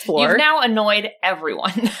 6th floor. You've now annoyed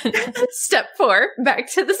everyone. Step 4,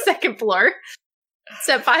 back to the 2nd floor.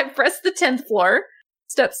 Step 5, press the 10th floor.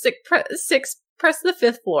 Step 6, press the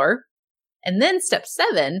 5th floor. And then step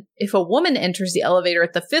 7, if a woman enters the elevator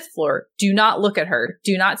at the 5th floor, do not look at her,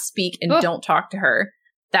 do not speak, and don't talk to her.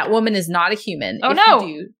 That woman is not a human. Oh, if no.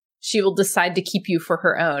 you do, she will decide to keep you for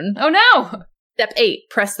her own. Oh, no. Step 8,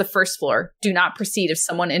 press the 1st floor. Do not proceed if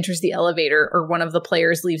someone enters the elevator or one of the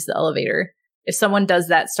players leaves the elevator. If someone does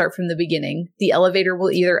that, start from the beginning. The elevator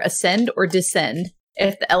will either ascend or descend.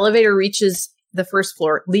 If the elevator reaches the 1st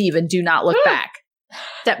floor, leave and do not look back.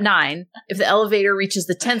 Step 9, if the elevator reaches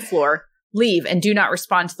the 10th floor, leave and do not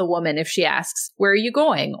respond to the woman if she asks, where are you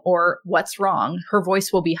going? Or what's wrong? Her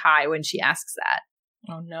voice will be high when she asks that.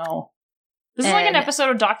 Oh, no. This is like an episode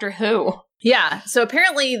of Doctor Who. Yeah. So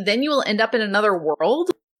apparently then you will end up in another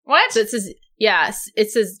world. What? So it says,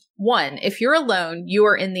 it says 1, if you're alone, you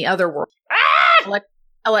are in the other world. Ah!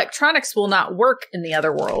 Electronics will not work in the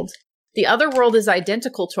other world. The other world is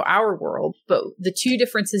identical to our world, but the 2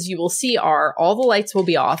 differences you will see are all the lights will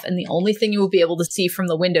be off, and the only thing you will be able to see from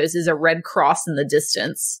the windows is a red cross in the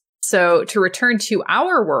distance. So to return to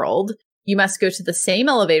our world, you must go to the same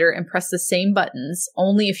elevator and press the same buttons,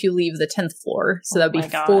 only if you leave the 10th floor. So that would be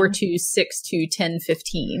 4, 2, 6, 2, 10,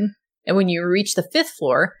 15. And when you reach the 5th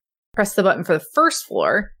floor, press the button for the 1st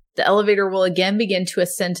floor. The elevator will again begin to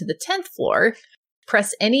ascend to the 10th floor.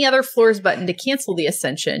 Press any other floor's button to cancel the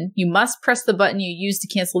ascension. You must press the button you use to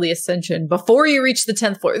cancel the ascension before you reach the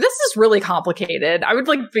 10th floor. This is really complicated. I would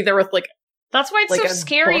be there with That's why it's so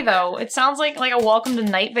scary, though. It sounds like a Welcome to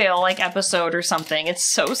Night Vale episode or something. It's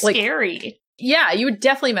so scary. Yeah, you would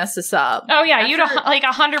definitely mess this up. Oh yeah, you'd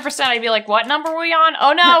 100%. I'd be like, "What number are we on?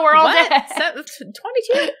 Oh no, we're all dead.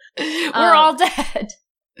 22. We're all dead.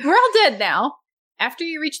 We're all dead now." After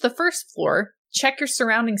you reach the 1st floor, check your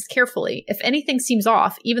surroundings carefully. If anything seems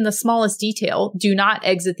off, even the smallest detail, do not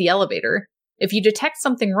exit the elevator. If you detect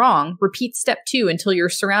something wrong, repeat step 2 until your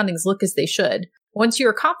surroundings look as they should. Once you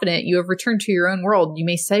are confident you have returned to your own world, you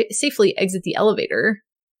may safely exit the elevator.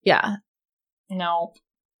 Yeah. Nope.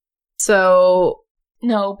 So.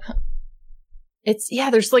 Nope.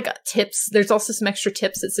 There's tips. There's also some extra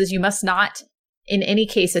tips that says you must not, in any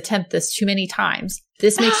case, attempt this too many times.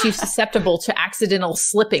 This makes you susceptible to accidental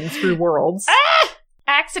slipping through worlds.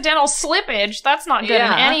 Accidental slippage? That's not good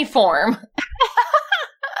in any form.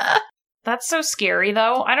 That's so scary,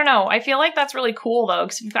 though. I don't know. I feel like that's really cool, though,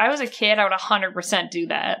 because if I was a kid, I would 100% do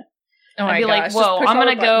that. Oh my I'd be gosh. like, whoa, I'm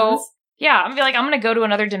going to go... Yeah, I'm like, I'm going to go to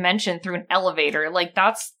another dimension through an elevator. Like,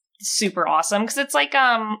 that's super awesome, because it's like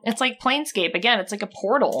Planescape. Again, it's like a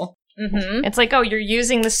portal. Mm-hmm. It's like, oh, you're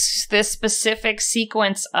using this specific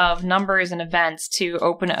sequence of numbers and events to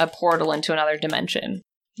open a portal into another dimension.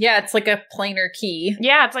 Yeah, it's like a planar key.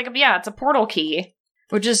 Yeah, it's a portal key,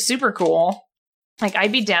 which is super cool. Like,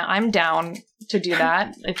 I'm down to do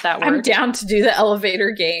that, if that works. I'm down to do the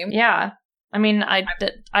elevator game. Yeah. I mean, I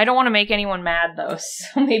don't want to make anyone mad, though,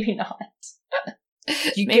 so maybe not.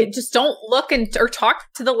 Just don't look or talk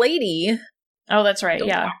to the lady. Oh, that's right, don't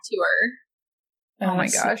talk to her. Oh my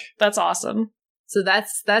gosh. That's awesome. So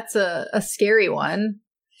that's a scary one.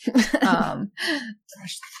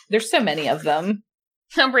 There's so many of them.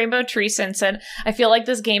 Rainbow Treeson said, I feel like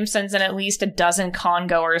this game sends in at least a dozen con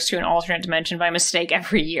goers to an alternate dimension by mistake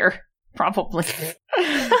every year. Probably.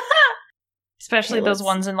 Especially those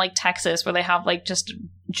ones in Texas where they have just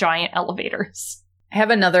giant elevators. I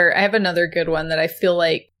have another good one that I feel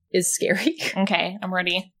like is scary. Okay, I'm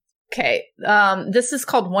ready. Okay. This is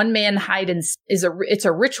called One Man Hide and it's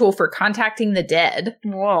a ritual for contacting the dead.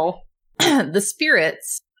 Whoa. The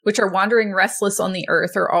spirits, which are wandering restless on the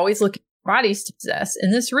earth, are always looking for bodies to possess.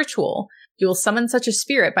 In this ritual, you will summon such a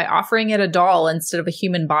spirit by offering it a doll instead of a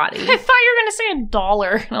human body. I thought you were going to say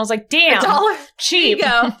 $1. And I was like, damn. $1. Cheap.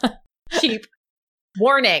 There you go. Cheap.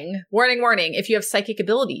 Warning. If you have psychic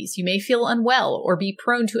abilities, you may feel unwell or be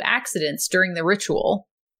prone to accidents during the ritual.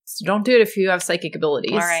 So don't do it if you have psychic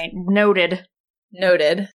abilities. All right. Noted.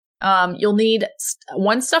 You'll need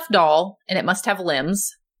one stuffed doll, and it must have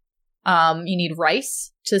limbs. You need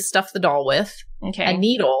rice to stuff the doll with. Okay. A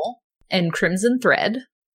needle and crimson thread.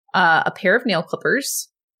 A pair of nail clippers.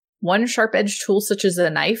 One sharp-edged tool such as a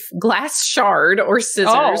knife. Glass shard or scissors.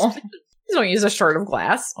 Oh. Please don't use a shard of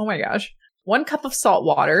glass. Oh my gosh. 1 cup of salt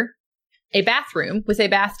water. A bathroom with a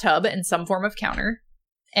bathtub and some form of counter.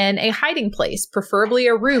 And a hiding place, preferably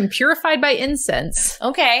a room purified by incense.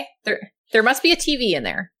 Okay. There must be a TV in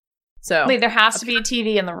there. So wait, there has to be a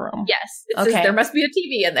TV in the room. Yes. It says there must be a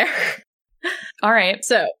TV in there. All right.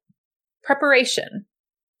 So, preparation.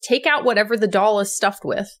 Take out whatever the doll is stuffed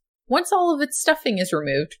with. Once all of its stuffing is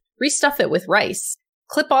removed, restuff it with rice.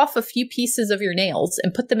 Clip off a few pieces of your nails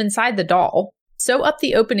and put them inside the doll. Sew up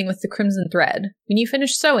the opening with the crimson thread. When you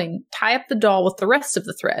finish sewing, tie up the doll with the rest of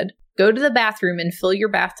the thread. Go to the bathroom and fill your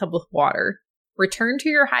bathtub with water. Return to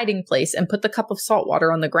your hiding place and put the cup of salt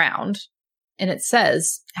water on the ground. And it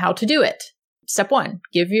says how to do it. Step 1,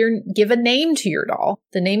 give a name to your doll.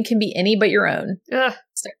 The name can be any but your own. Ugh.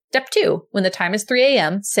 Step 2, when the time is 3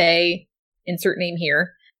 a.m., say, insert name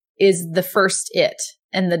here, is the first it.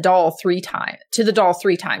 And the doll 3 times. To the doll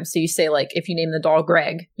 3 times. So you say, like, if you name the doll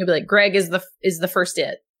Greg, you'll be like, Greg is the first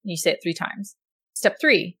it. You say it 3 times. Step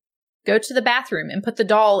 3, go to the bathroom and put the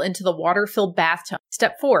doll into the water-filled bathtub.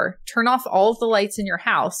 Step 4, turn off all of the lights in your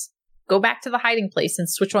house. Go back to the hiding place and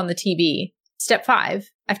switch on the TV. Step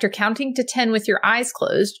 5, after counting to 10 with your eyes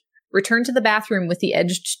closed, return to the bathroom with the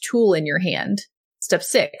edged tool in your hand. Step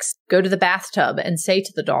 6, go to the bathtub and say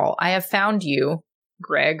to the doll, I have found you,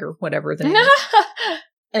 Greg, or whatever the name is.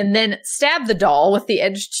 And then stab the doll with the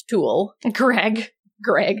edged tool. Greg.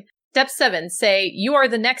 Step 7, say, you are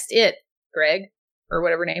the next it, Greg, or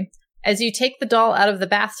whatever name, as you take the doll out of the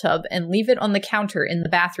bathtub and leave it on the counter in the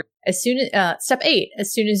bathroom. Step 8,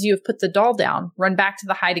 as soon as you have put the doll down, run back to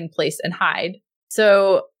the hiding place and hide.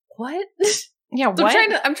 So, what? Yeah, what?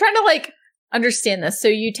 I'm trying to, like, understand this. So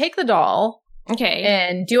you take the doll. Okay.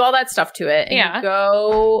 And do all that stuff to it. And you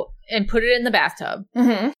go and put it in the bathtub.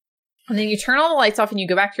 Mm-hmm. And then you turn all the lights off and you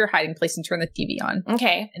go back to your hiding place and turn the TV on.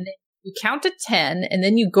 Okay. And then you count to 10 and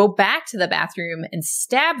then you go back to the bathroom and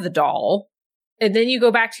stab the doll. And then you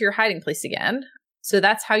go back to your hiding place again. So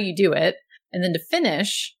that's how you do it. And then to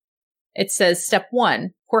finish, it says step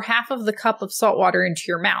 1, pour half of the cup of salt water into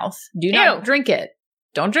your mouth. Do not drink it.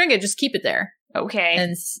 Don't drink it. Just keep it there. Okay.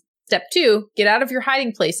 And step 2, get out of your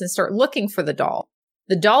hiding place and start looking for the doll.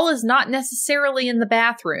 The doll is not necessarily in the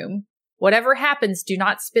bathroom. Whatever happens, do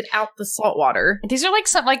not spit out the salt water. These are like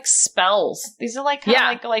some like spells. These are like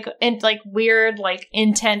kind of like weird like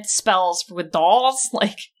intent spells with dolls.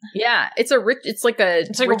 Like it's like a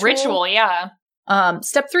ritual. Yeah.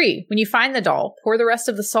 Step 3, when you find the doll, pour the rest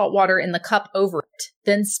of the salt water in the cup over it.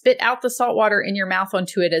 Then spit out the salt water in your mouth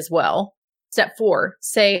onto it as well. Step 4,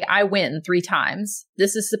 say I win 3 times.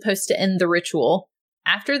 This is supposed to end the ritual.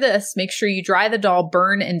 After this, make sure you dry the doll,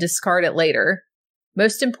 burn, and discard it later.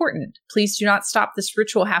 Most important, please do not stop this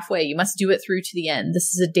ritual halfway. You must do it through to the end.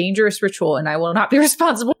 This is a dangerous ritual, and I will not be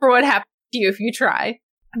responsible for what happens to you if you try.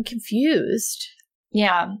 I'm confused.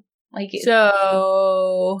 Yeah. Like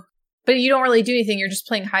so, but you don't really do anything. You're just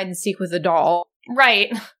playing hide and seek with a doll. Right.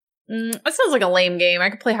 That sounds like a lame game. I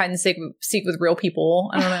could play hide and seek with real people.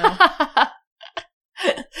 I don't know.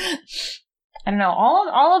 I don't know.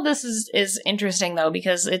 All of this is interesting though,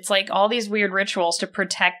 because it's like all these weird rituals to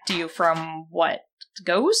protect you from what?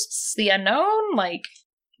 Ghosts? The unknown? Like,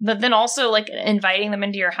 but then also like inviting them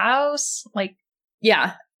into your house? Like,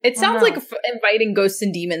 yeah. It sounds like inviting ghosts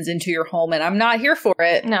and demons into your home, and I'm not here for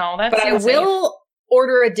it. No, that's But insane. I will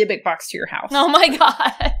order a Dybbuk box to your house. Oh my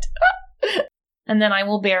god. And then I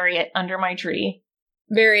will bury it under my tree.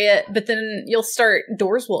 Bury it, but then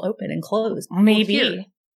doors will open and close. Maybe.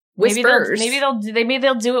 Whispers. Maybe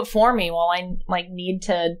they'll do it for me while I like need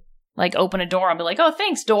to like open a door. I'll be like, oh,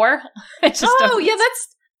 thanks, door.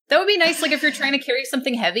 That would be nice. Like if you're trying to carry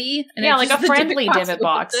something heavy, and like a friendly Dybbuk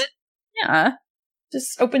box. Yeah,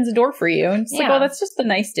 just opens a door for you, and it's like, oh, that's just a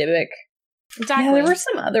nice Dybbuk. Exactly. Yeah, there were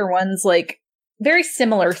some other ones like very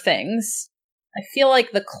similar things. I feel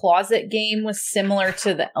like the closet game was similar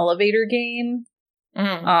to the elevator game.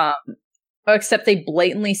 Except they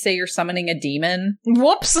blatantly say you're summoning a demon.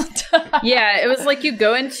 Whoops. Yeah, it was like you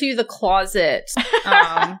go into the closet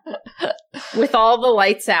with all the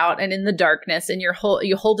lights out and in the darkness, and you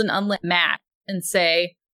hold an unlit match and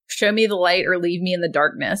say, show me the light or leave me in the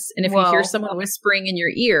darkness. And if you hear someone whispering in your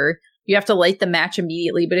ear, you have to light the match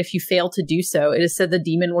immediately. But if you fail to do so, it is said the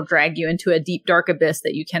demon will drag you into a deep, dark abyss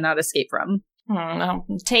that you cannot escape from.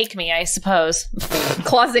 Take me, I suppose.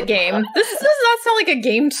 Closet game. This does not sound like a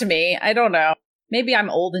game to me. I don't know. Maybe I'm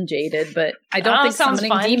old and jaded, but I don't think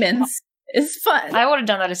summoning demons is fun. I would have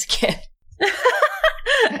done that as a kid.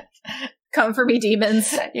 Come for me,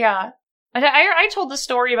 demons. Yeah. I told the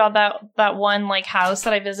story about that one like house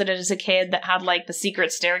that I visited as a kid that had like the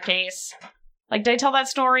secret staircase. Like, did I tell that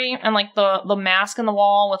story? And like the mask on the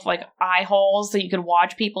wall with like eye holes that you could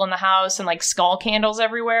watch people in the house and like skull candles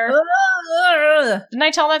everywhere. Didn't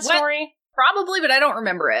I tell that story? Probably, but I don't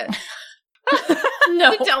remember it.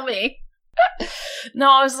 No. Tell me. No,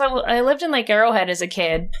 I lived in Lake Arrowhead as a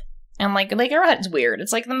kid. And like Lake Arrowhead's weird.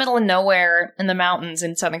 It's like in the middle of nowhere in the mountains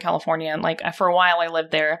in Southern California. And like for a while I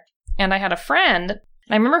lived there. And I had a friend.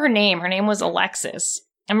 I remember her name. Her name was Alexis.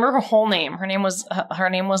 I remember her whole name. Her name was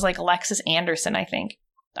like Alexis Anderson, I think.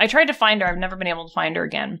 I tried to find her. I've never been able to find her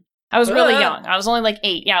again. I was really young. I was only like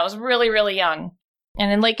 8. Yeah, I was really, really young. And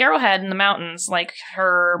in Lake Arrowhead in the mountains, like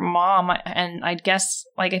her mom and I guess,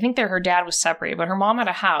 like I think her dad was separated, but her mom had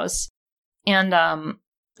a house. And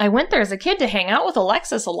I went there as a kid to hang out with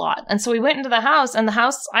Alexis a lot. And so we went into the house, and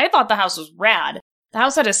I thought the house was rad. The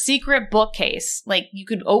house had a secret bookcase. Like you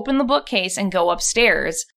could open the bookcase and go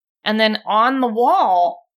upstairs. And then on the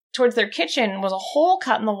wall towards their kitchen was a hole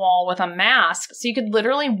cut in the wall with a mask. So you could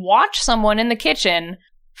literally watch someone in the kitchen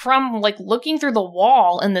from like looking through the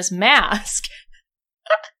wall in this mask.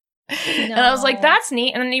 No. And I was like, that's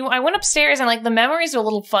neat. And then I went upstairs, and like the memories are a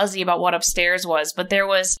little fuzzy about what upstairs was, but there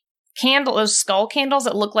was those skull candles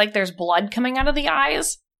that look like there's blood coming out of the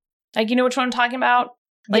eyes. Like, you know which one I'm talking about?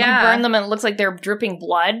 Like you burn them and it looks like they're dripping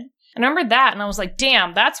blood. I remember that, and I was like,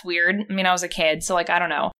 damn, that's weird. I mean, I was a kid, so like, I don't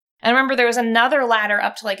know. And I remember there was another ladder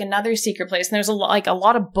up to like another secret place, and there's a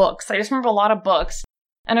lot of books. I just remember a lot of books.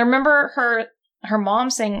 And I remember her mom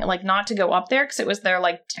saying like not to go up there because it was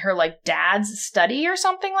her dad's study or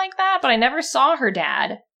something like that. But I never saw her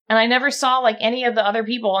dad, and I never saw like any of the other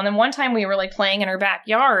people. And then one time we were like playing in her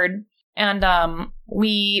backyard, and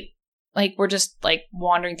we like were just like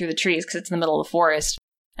wandering through the trees because it's in the middle of the forest,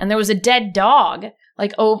 and there was a dead dog,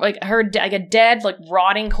 like a dead like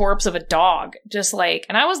rotting corpse of a dog, just like.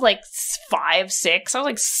 And I was like 5, 6. I was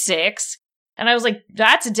like 6, and I was like,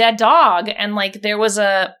 that's a dead dog, and like there was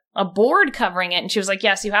a board covering it, and she was like,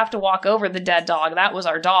 yes, you have to walk over the dead dog. That was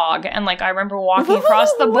our dog. And like I remember walking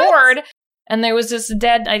across the board, and there was this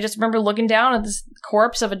I just remember looking down at this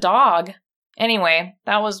corpse of a dog. Anyway,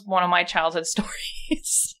 that was one of my childhood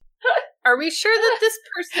stories. Are we sure that this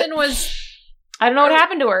person was... I don't know what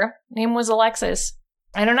happened to her. Her name was Alexis.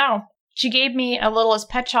 I don't know. She gave me a little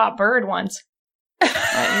pet shop bird once.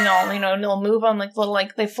 It'll move on like little,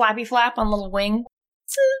 like they flappy flap on little wing.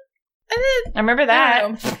 I remember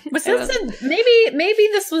that. Was this maybe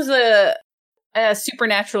this was a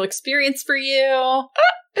supernatural experience for you?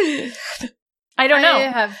 I don't know. I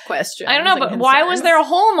have questions. I don't know, but why was there a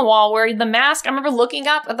hole in the wall where the mask? I remember looking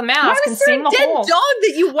up at the mask and seeing the hole. Why was there a dead dog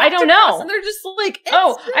that you walked I don't know. And they're just like,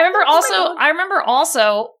 I remember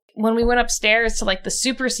also when we went upstairs to like the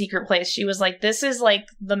super secret place, she was like, this is like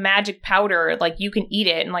the magic powder, like you can eat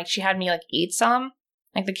it. And like she had me like eat some.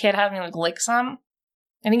 Like the kid had me like lick some.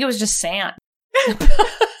 I think it was just sand. You're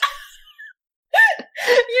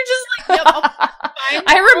just like, yep.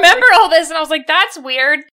 I remember all this, and I was like, that's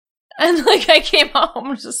weird. And like I came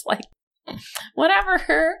home just like,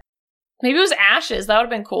 whatever. Maybe it was ashes. That would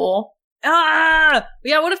have been cool. Yeah,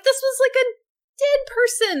 what if this was like a dead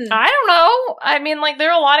person? I don't know. I mean, like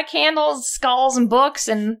there are a lot of candles, skulls, and books,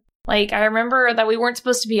 and like I remember that we weren't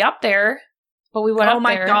supposed to be up there, but we went up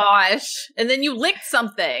there. Oh my gosh. And then you licked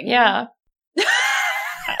something. Yeah.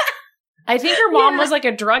 I think her mom was like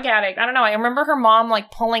a drug addict. I don't know. I remember her mom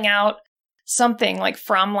like pulling out something like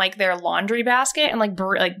from like their laundry basket and like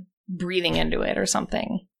breathing into it or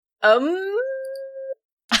something. I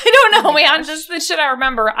don't know, man. Just the shit I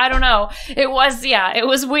remember. I don't know. It was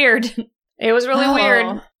weird. It was really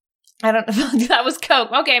weird. I don't know. That was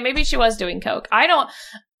coke. Okay, maybe she was doing coke.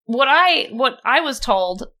 What I was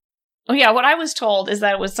told is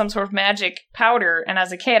that it was some sort of magic powder, and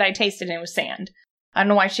as a kid I tasted it, and it was sand. I don't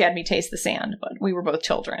know why she had me taste the sand, but we were both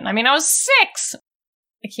children. I mean, I was 6.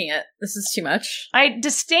 I can't. This is too much. I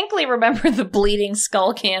distinctly remember the bleeding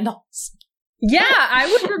skull candles. Yeah, I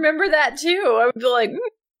would remember that too. I would be like...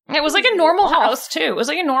 It was like a normal house, too. It was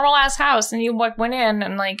like a normal-ass house, and you went in,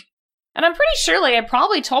 and like... And I'm pretty sure, like, I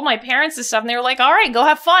probably told my parents this stuff, and they were like, all right, go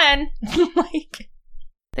have fun. Like...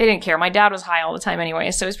 They didn't care. My dad was high all the time anyway,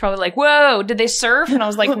 so he's probably like, whoa, did they surf? And I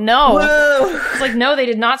was like, no. I was like, no, they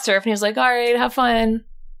did not surf. And he was like, all right, have fun.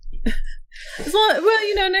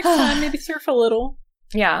 Well, next time, maybe surf a little.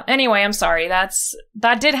 Yeah. Anyway, I'm sorry. That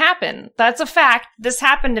did happen. That's a fact. This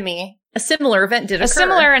happened to me. A similar event did occur. A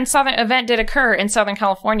similar event did occur in Southern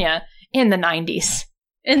California in the 90s.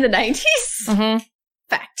 In the 90s? Mm-hmm.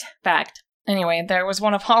 Fact. Anyway, there was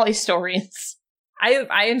one of Holly's stories.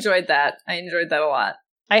 I enjoyed that. I enjoyed that a lot.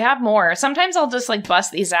 I have more. Sometimes I'll just like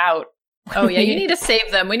bust these out. Oh yeah, you need to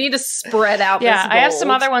save them. We need to spread out. Yeah, this I have some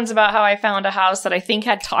other ones about how I found a house that I think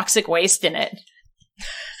had toxic waste in it.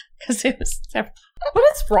 Because it was. What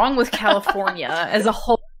is wrong with California as a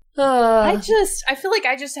whole? I feel like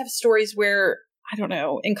I just have stories where I don't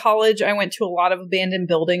know. In college, I went to a lot of abandoned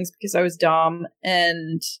buildings because I was dumb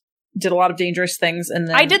and did a lot of dangerous things. And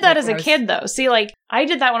then I did that as a kid, though. See, like, I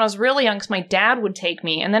did that when I was really young because my dad would take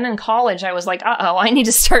me. And then in college, I was like, I need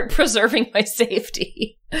to start preserving my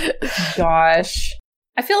safety. Gosh.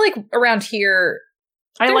 I feel like around here,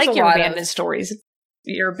 I like your abandoned stories.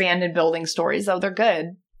 Your abandoned building stories, though. They're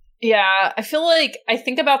good. Yeah, I feel like I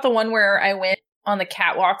think about the one where I went on the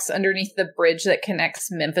catwalks underneath the bridge that connects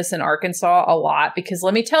Memphis and Arkansas a lot, because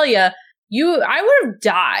let me tell you, I would have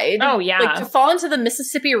died. Oh, yeah. Like, to fall into the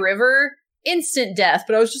Mississippi River, instant death.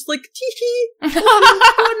 But I was just like, Tiki, go under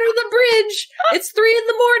the bridge. It's 3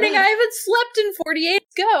 a.m. I haven't slept in 48.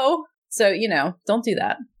 Go. So, don't do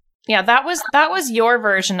that. Yeah, that was your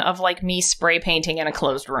version of like me spray painting in a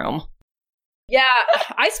closed room. Yeah,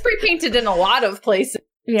 I spray painted in a lot of places.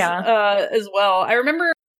 Yeah. As well. I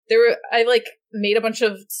remember I made a bunch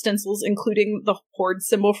of stencils, including the Horde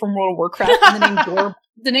symbol from World of Warcraft and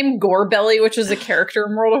the name Gorebelly, which is a character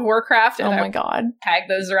in World of Warcraft. And oh my God. Tag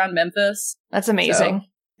those around Memphis. That's amazing.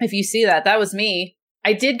 So, if you see that was me.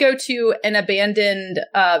 I did go to an abandoned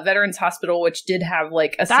veterans hospital, which did have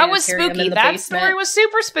like a that was sanitarium spooky. in the That basement. story was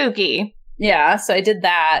super spooky. Yeah, so I did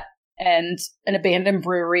that, and an abandoned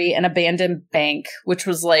brewery, an abandoned bank, which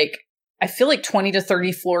was like, I feel like 20 to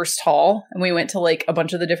 30 floors tall. And we went to like a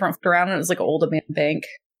bunch of the different around, and it was like an old abandoned bank.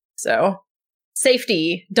 So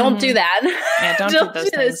safety, don't do that. Yeah, don't do those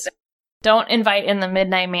things. Don't invite in the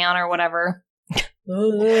Midnight Man or whatever.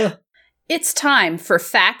 It's time for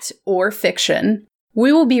Fact or Fiction.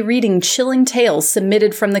 We will be reading chilling tales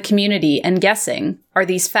submitted from the community and guessing, are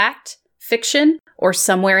these fact, fiction, or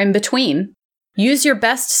somewhere in between? Use your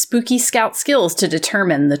best spooky scout skills to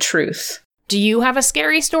determine the truth. Do you have a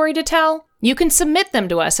scary story to tell? You can submit them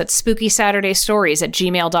to us at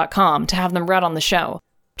spookysaturdaystories@gmail.com to have them read on the show.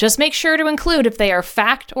 Just make sure to include if they are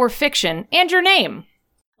fact or fiction and your name.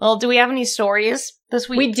 Well, do we have any stories this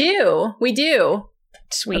week? We do.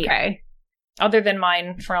 Sweet. Okay. Other than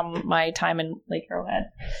mine from my time in Lake Arrowhead.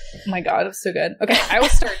 Oh my God, it's so good. Okay, I will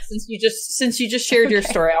start since you just shared your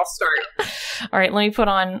story. I'll start. All right, let me put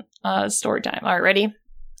on story time. All right, ready?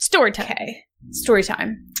 Story time. Okay, story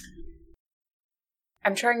time.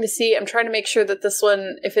 I'm trying to make sure that this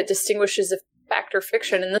one, if it distinguishes if fact or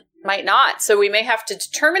fiction, and this might not. So we may have to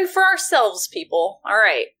determine for ourselves, people. All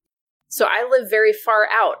right. So I live very far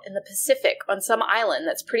out in the Pacific on some island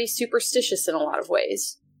that's pretty superstitious in a lot of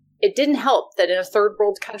ways. It didn't help that in a third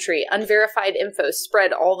world country, unverified info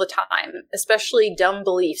spread all the time, especially dumb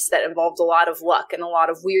beliefs that involved a lot of luck and a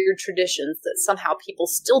lot of weird traditions that somehow people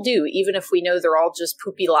still do, even if we know they're all just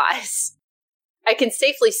poopy lies. I can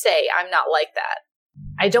safely say I'm not like that.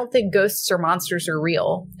 I don't think ghosts or monsters are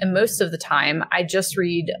real, and most of the time, I just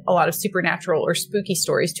read a lot of supernatural or spooky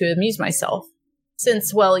stories to amuse myself.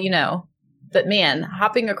 Since, well, But man,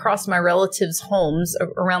 hopping across my relatives' homes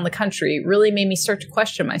around the country really made me start to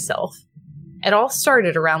question myself. It all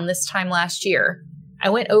started around this time last year. I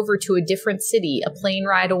went over to a different city, a plane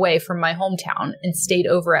ride away from my hometown, and stayed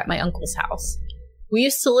over at my uncle's house. We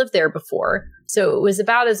used to live there before, so it was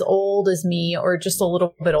about as old as me or just a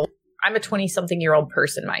little bit old. I'm a 20-something-year-old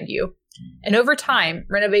person, mind you. And over time,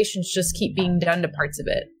 renovations just keep being done to parts of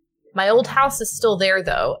it. My old house is still there,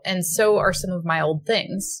 though, and so are some of my old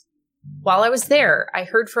things. While I was there, I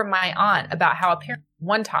heard from my aunt about how apparently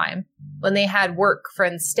one time, when they had work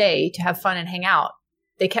friends stay to have fun and hang out,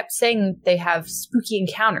 they kept saying they have spooky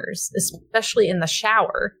encounters, especially in the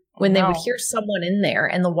shower, when they would hear someone in there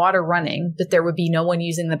and the water running, but there would be no one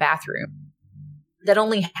using the bathroom. That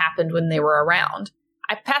only happened when they were around.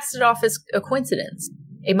 I passed it off as a coincidence.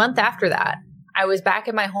 A month after that, I was back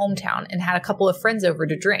in my hometown and had a couple of friends over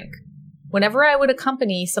to drink. Whenever I would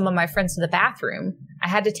accompany some of my friends to the bathroom, I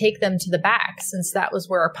had to take them to the back since that was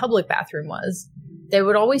where our public bathroom was. They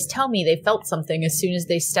would always tell me they felt something as soon as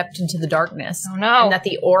they stepped into the darkness. Oh no. And that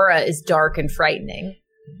the aura is dark and frightening.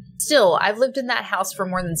 Still, I've lived in that house for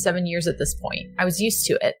more than 7 years at this point. I was used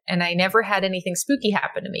to it, and I never had anything spooky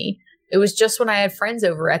happen to me. It was just when I had friends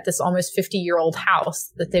over at this almost 50-year-old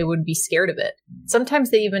house that they would be scared of it.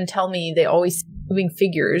 Sometimes they even tell me they always see moving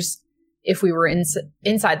figures if we were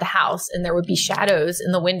inside the house, and there would be shadows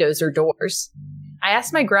in the windows or doors. I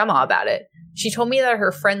asked my grandma about it. She told me that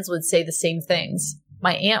her friends would say the same things.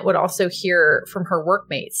 My aunt would also hear from her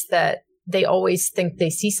workmates that they always think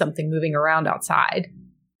they see something moving around outside.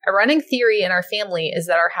 A running theory in our family is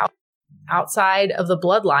that our house is outside of the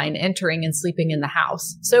bloodline entering and sleeping in the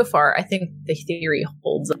house. So far, I think the theory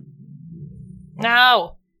holds up.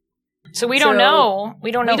 No. So we don't know.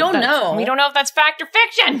 We don't know. We don't know if that's fact or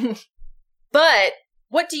fiction. But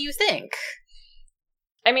what do you think?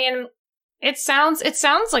 I mean, it sounds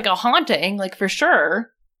like a haunting, like for sure.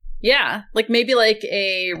 Yeah, like maybe like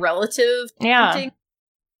a relative haunting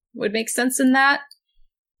would make sense in that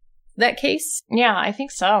case. Yeah, I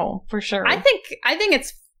think so, for sure. I think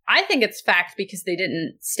it's fact because they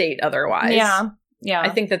didn't state otherwise. Yeah. I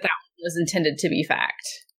think that was intended to be fact.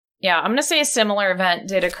 Yeah, I'm going to say a similar event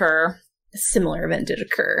did occur.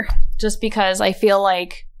 Just because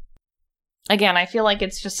Again, I feel like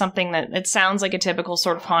it's just something that it sounds like a typical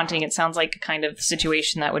sort of haunting. It sounds like a kind of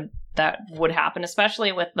situation that would happen,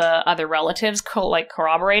 especially with the other relatives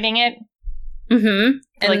corroborating it. Mm-hmm.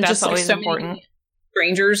 And like that's just always so important. many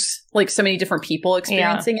strangers, like so many different people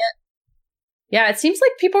experiencing it. Yeah, it seems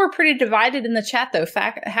like people are pretty divided in the chat, though.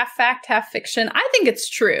 Half fact, half fiction. I think it's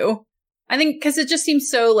true. I think because it just seems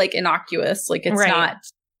so like innocuous. Like it's not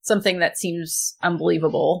something that seems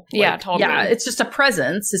unbelievable. Yeah, like, totally. Yeah, it's just a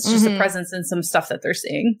presence. It's just a presence in some stuff that they're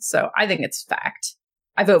seeing. So I think it's fact.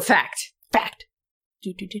 I vote fact. Fact.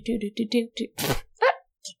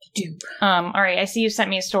 All right, I see you sent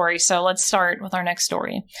me a story, so let's start with our next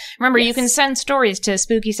story. Remember, you can send stories to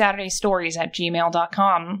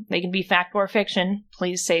spookysaturdaystories@gmail.com. They can be fact or fiction.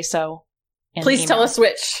 Please say so. Please tell us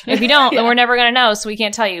which. If you don't, then we're never going to know, so we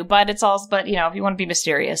can't tell you. But it's also, if you want to be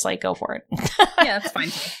mysterious, like, go for it. Yeah, that's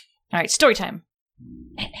fine. All right, story time.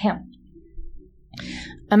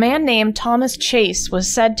 A man named Thomas Chase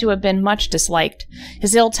was said to have been much disliked.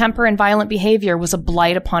 His ill temper and violent behavior was a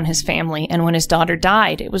blight upon his family, and when his daughter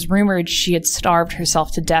died, it was rumored she had starved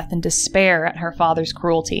herself to death in despair at her father's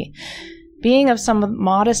cruelty. Being of some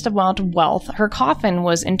modest amount of wealth, her coffin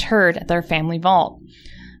was interred at their family vault.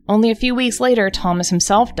 Only a few weeks later, Thomas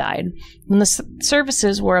himself died. When the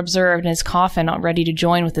services were observed in his coffin, not ready to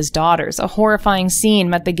join with his daughters, a horrifying scene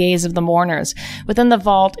met the gaze of the mourners. Within the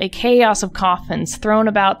vault, a chaos of coffins thrown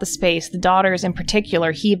about the space, the daughters in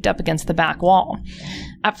particular heaved up against the back wall.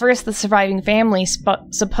 At first, the surviving family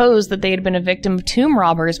supposed that they had been a victim of tomb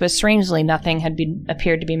robbers, but strangely, nothing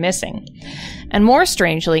appeared to be missing. And more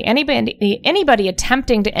strangely, anybody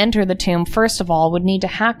attempting to enter the tomb, first of all, would need to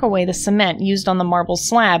hack away the cement used on the marble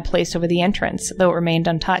slab placed over the entrance, though it remained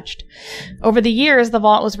untouched. Over the years, the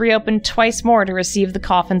vault was reopened twice more to receive the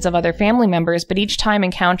coffins of other family members, but each time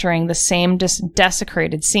encountering the same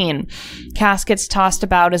desecrated scene. Caskets tossed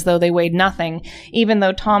about as though they weighed nothing, even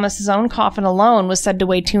though Thomas's own coffin alone was said to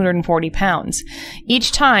weigh 240 pounds.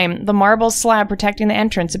 Each time, the marble slab protecting the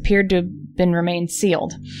entrance appeared to have remained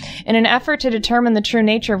sealed. In an effort to determine the true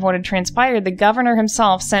nature of what had transpired, the governor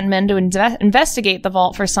himself sent men to investigate the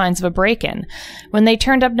vault for signs of a break-in. When they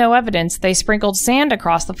turned up no evidence, they sprinkled sand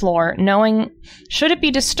across the floor, knowing should it be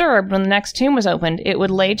disturbed when the next tomb was opened, it would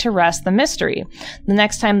lay to rest the mystery. The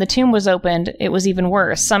next time the tomb was opened, it was even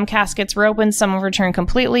worse. Some caskets were opened, some overturned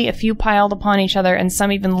completely, a few piled upon each other, and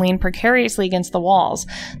some even leaned precariously against the walls.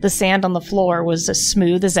 The sand on the floor was as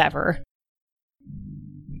smooth as ever.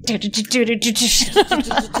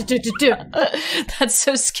 That's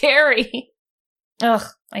so scary. Ugh,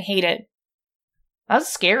 I hate it.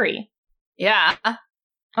 That's scary. Yeah.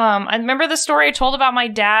 I remember the story I told about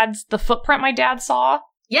the footprint my dad saw.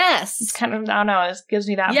 Yes. It's kind of, I don't know, it gives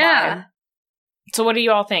me that vibe. So what do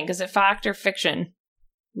you all think? Is it fact or fiction?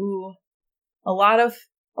 Ooh. A lot of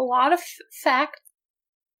fact.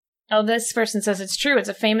 Oh, this person says it's true. It's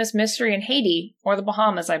a famous mystery in Haiti or the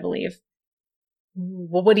Bahamas, I believe.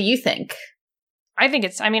 Well, what do you think? I think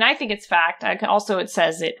it's fact. It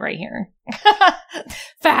says it right here.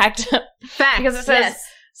 Fact. Fact. Because it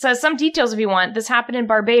says some details if you want. This happened in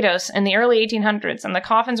Barbados in the early 1800s, and the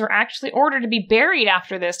coffins were actually ordered to be buried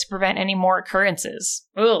after this to prevent any more occurrences.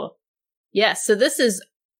 Ugh. Yes, so this is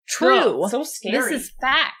true. Ugh, so scary. This is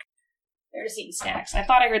fact. They're just eating snacks. I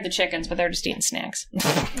thought I heard the chickens, but they're just eating snacks.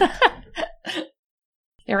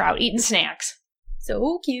 They're out eating snacks.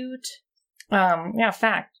 So cute. Yeah,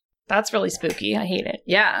 fact. That's really spooky. I hate it.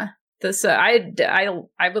 Yeah. This I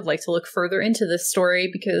would like to look further into this story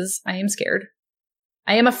because I am scared.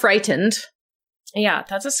 I am frightened. Yeah,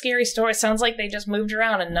 that's a scary story. It sounds like they just moved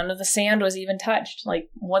around and none of the sand was even touched. Like,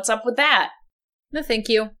 what's up with that? No, thank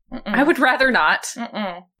you. I would rather not.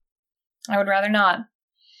 I would rather not.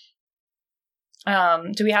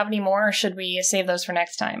 Do we have any more, or should we save those for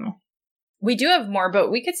next time? We do have more,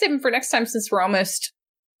 but we could save them for next time since we're almost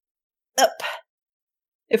up.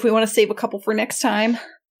 If we want to save a couple for next time.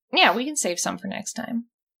 Yeah, we can save some for next time.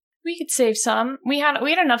 We could save some. We had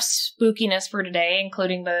enough spookiness for today,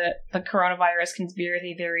 including the coronavirus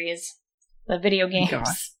conspiracy theories, the video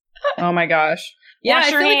games. Oh my gosh. Yeah,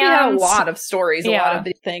 I feel like we had a lot of stories, a lot of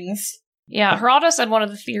these things. Yeah, Geraldo said one of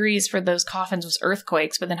the theories for those coffins was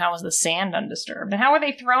earthquakes, but then how was the sand undisturbed? And how were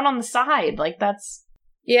they thrown on the side? Like, that's...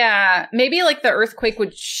 Yeah, maybe like the earthquake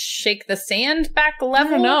would shake the sand back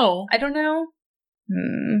level? I don't know.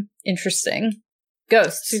 Interesting.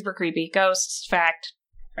 Ghosts. Super creepy. Ghosts. Fact.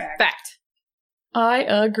 I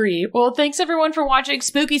agree. Well, thanks everyone for watching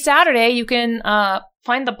Spooky Saturday. You can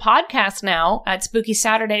find the podcast now at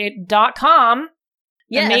spookysaturday.com.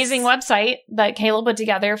 Yes. Amazing website that Kayla put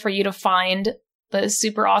together for you to find the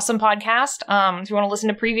super awesome podcast. If you want to listen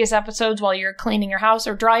to previous episodes while you're cleaning your house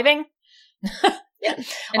or driving, Yeah. And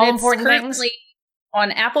All it's important currently things.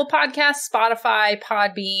 on Apple Podcasts, Spotify,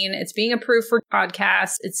 Podbean. It's being approved for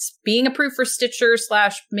podcasts. It's being approved for Stitcher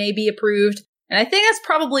 / maybe approved. And I think that's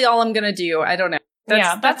probably all I'm going to do. I don't know.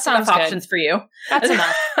 That sounds good. options for you. That's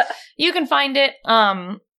enough. You can find it.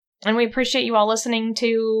 And we appreciate you all listening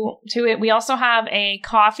to it. We also have a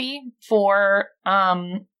coffee for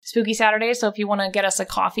Spooky Saturday. So if you want to get us a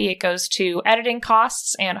coffee, it goes to editing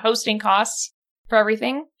costs and hosting costs for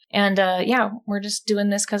everything. And yeah, we're just doing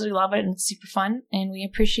this because we love it and it's super fun. And we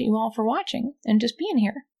appreciate you all for watching and just being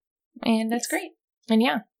here. And that's great. And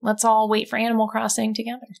yeah, let's all wait for Animal Crossing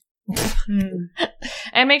together.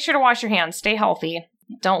 And make sure to wash your hands. Stay healthy.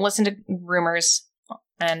 Don't listen to rumors.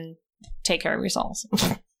 And take care of yourselves.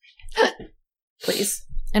 Please.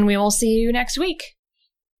 And we will see you next week.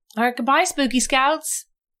 All right, goodbye, Spooky Scouts.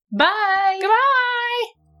 Bye. Goodbye.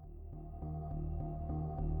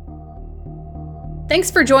 Thanks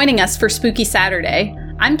for joining us for Spooky Saturday.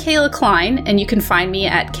 I'm Kayla Klein, and you can find me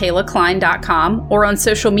at kaylaklein.com or on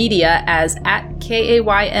social media as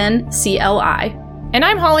 @KAYNCLI. And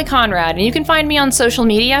I'm Holly Conrad, and you can find me on social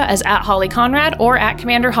media as @HollyConrad or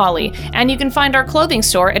 @CommanderHolly. And you can find our clothing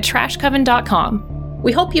store at trashcoven.com.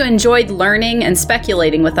 We hope you enjoyed learning and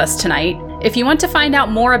speculating with us tonight. If you want to find out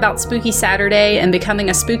more about Spooky Saturday and becoming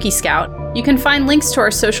a Spooky Scout, you can find links to our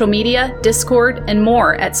social media, Discord, and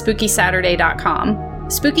more at spookysaturday.com.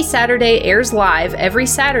 Spooky Saturday airs live every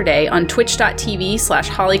Saturday on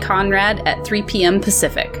twitch.tv/HollyConrad at 3 p.m.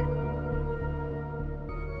 Pacific.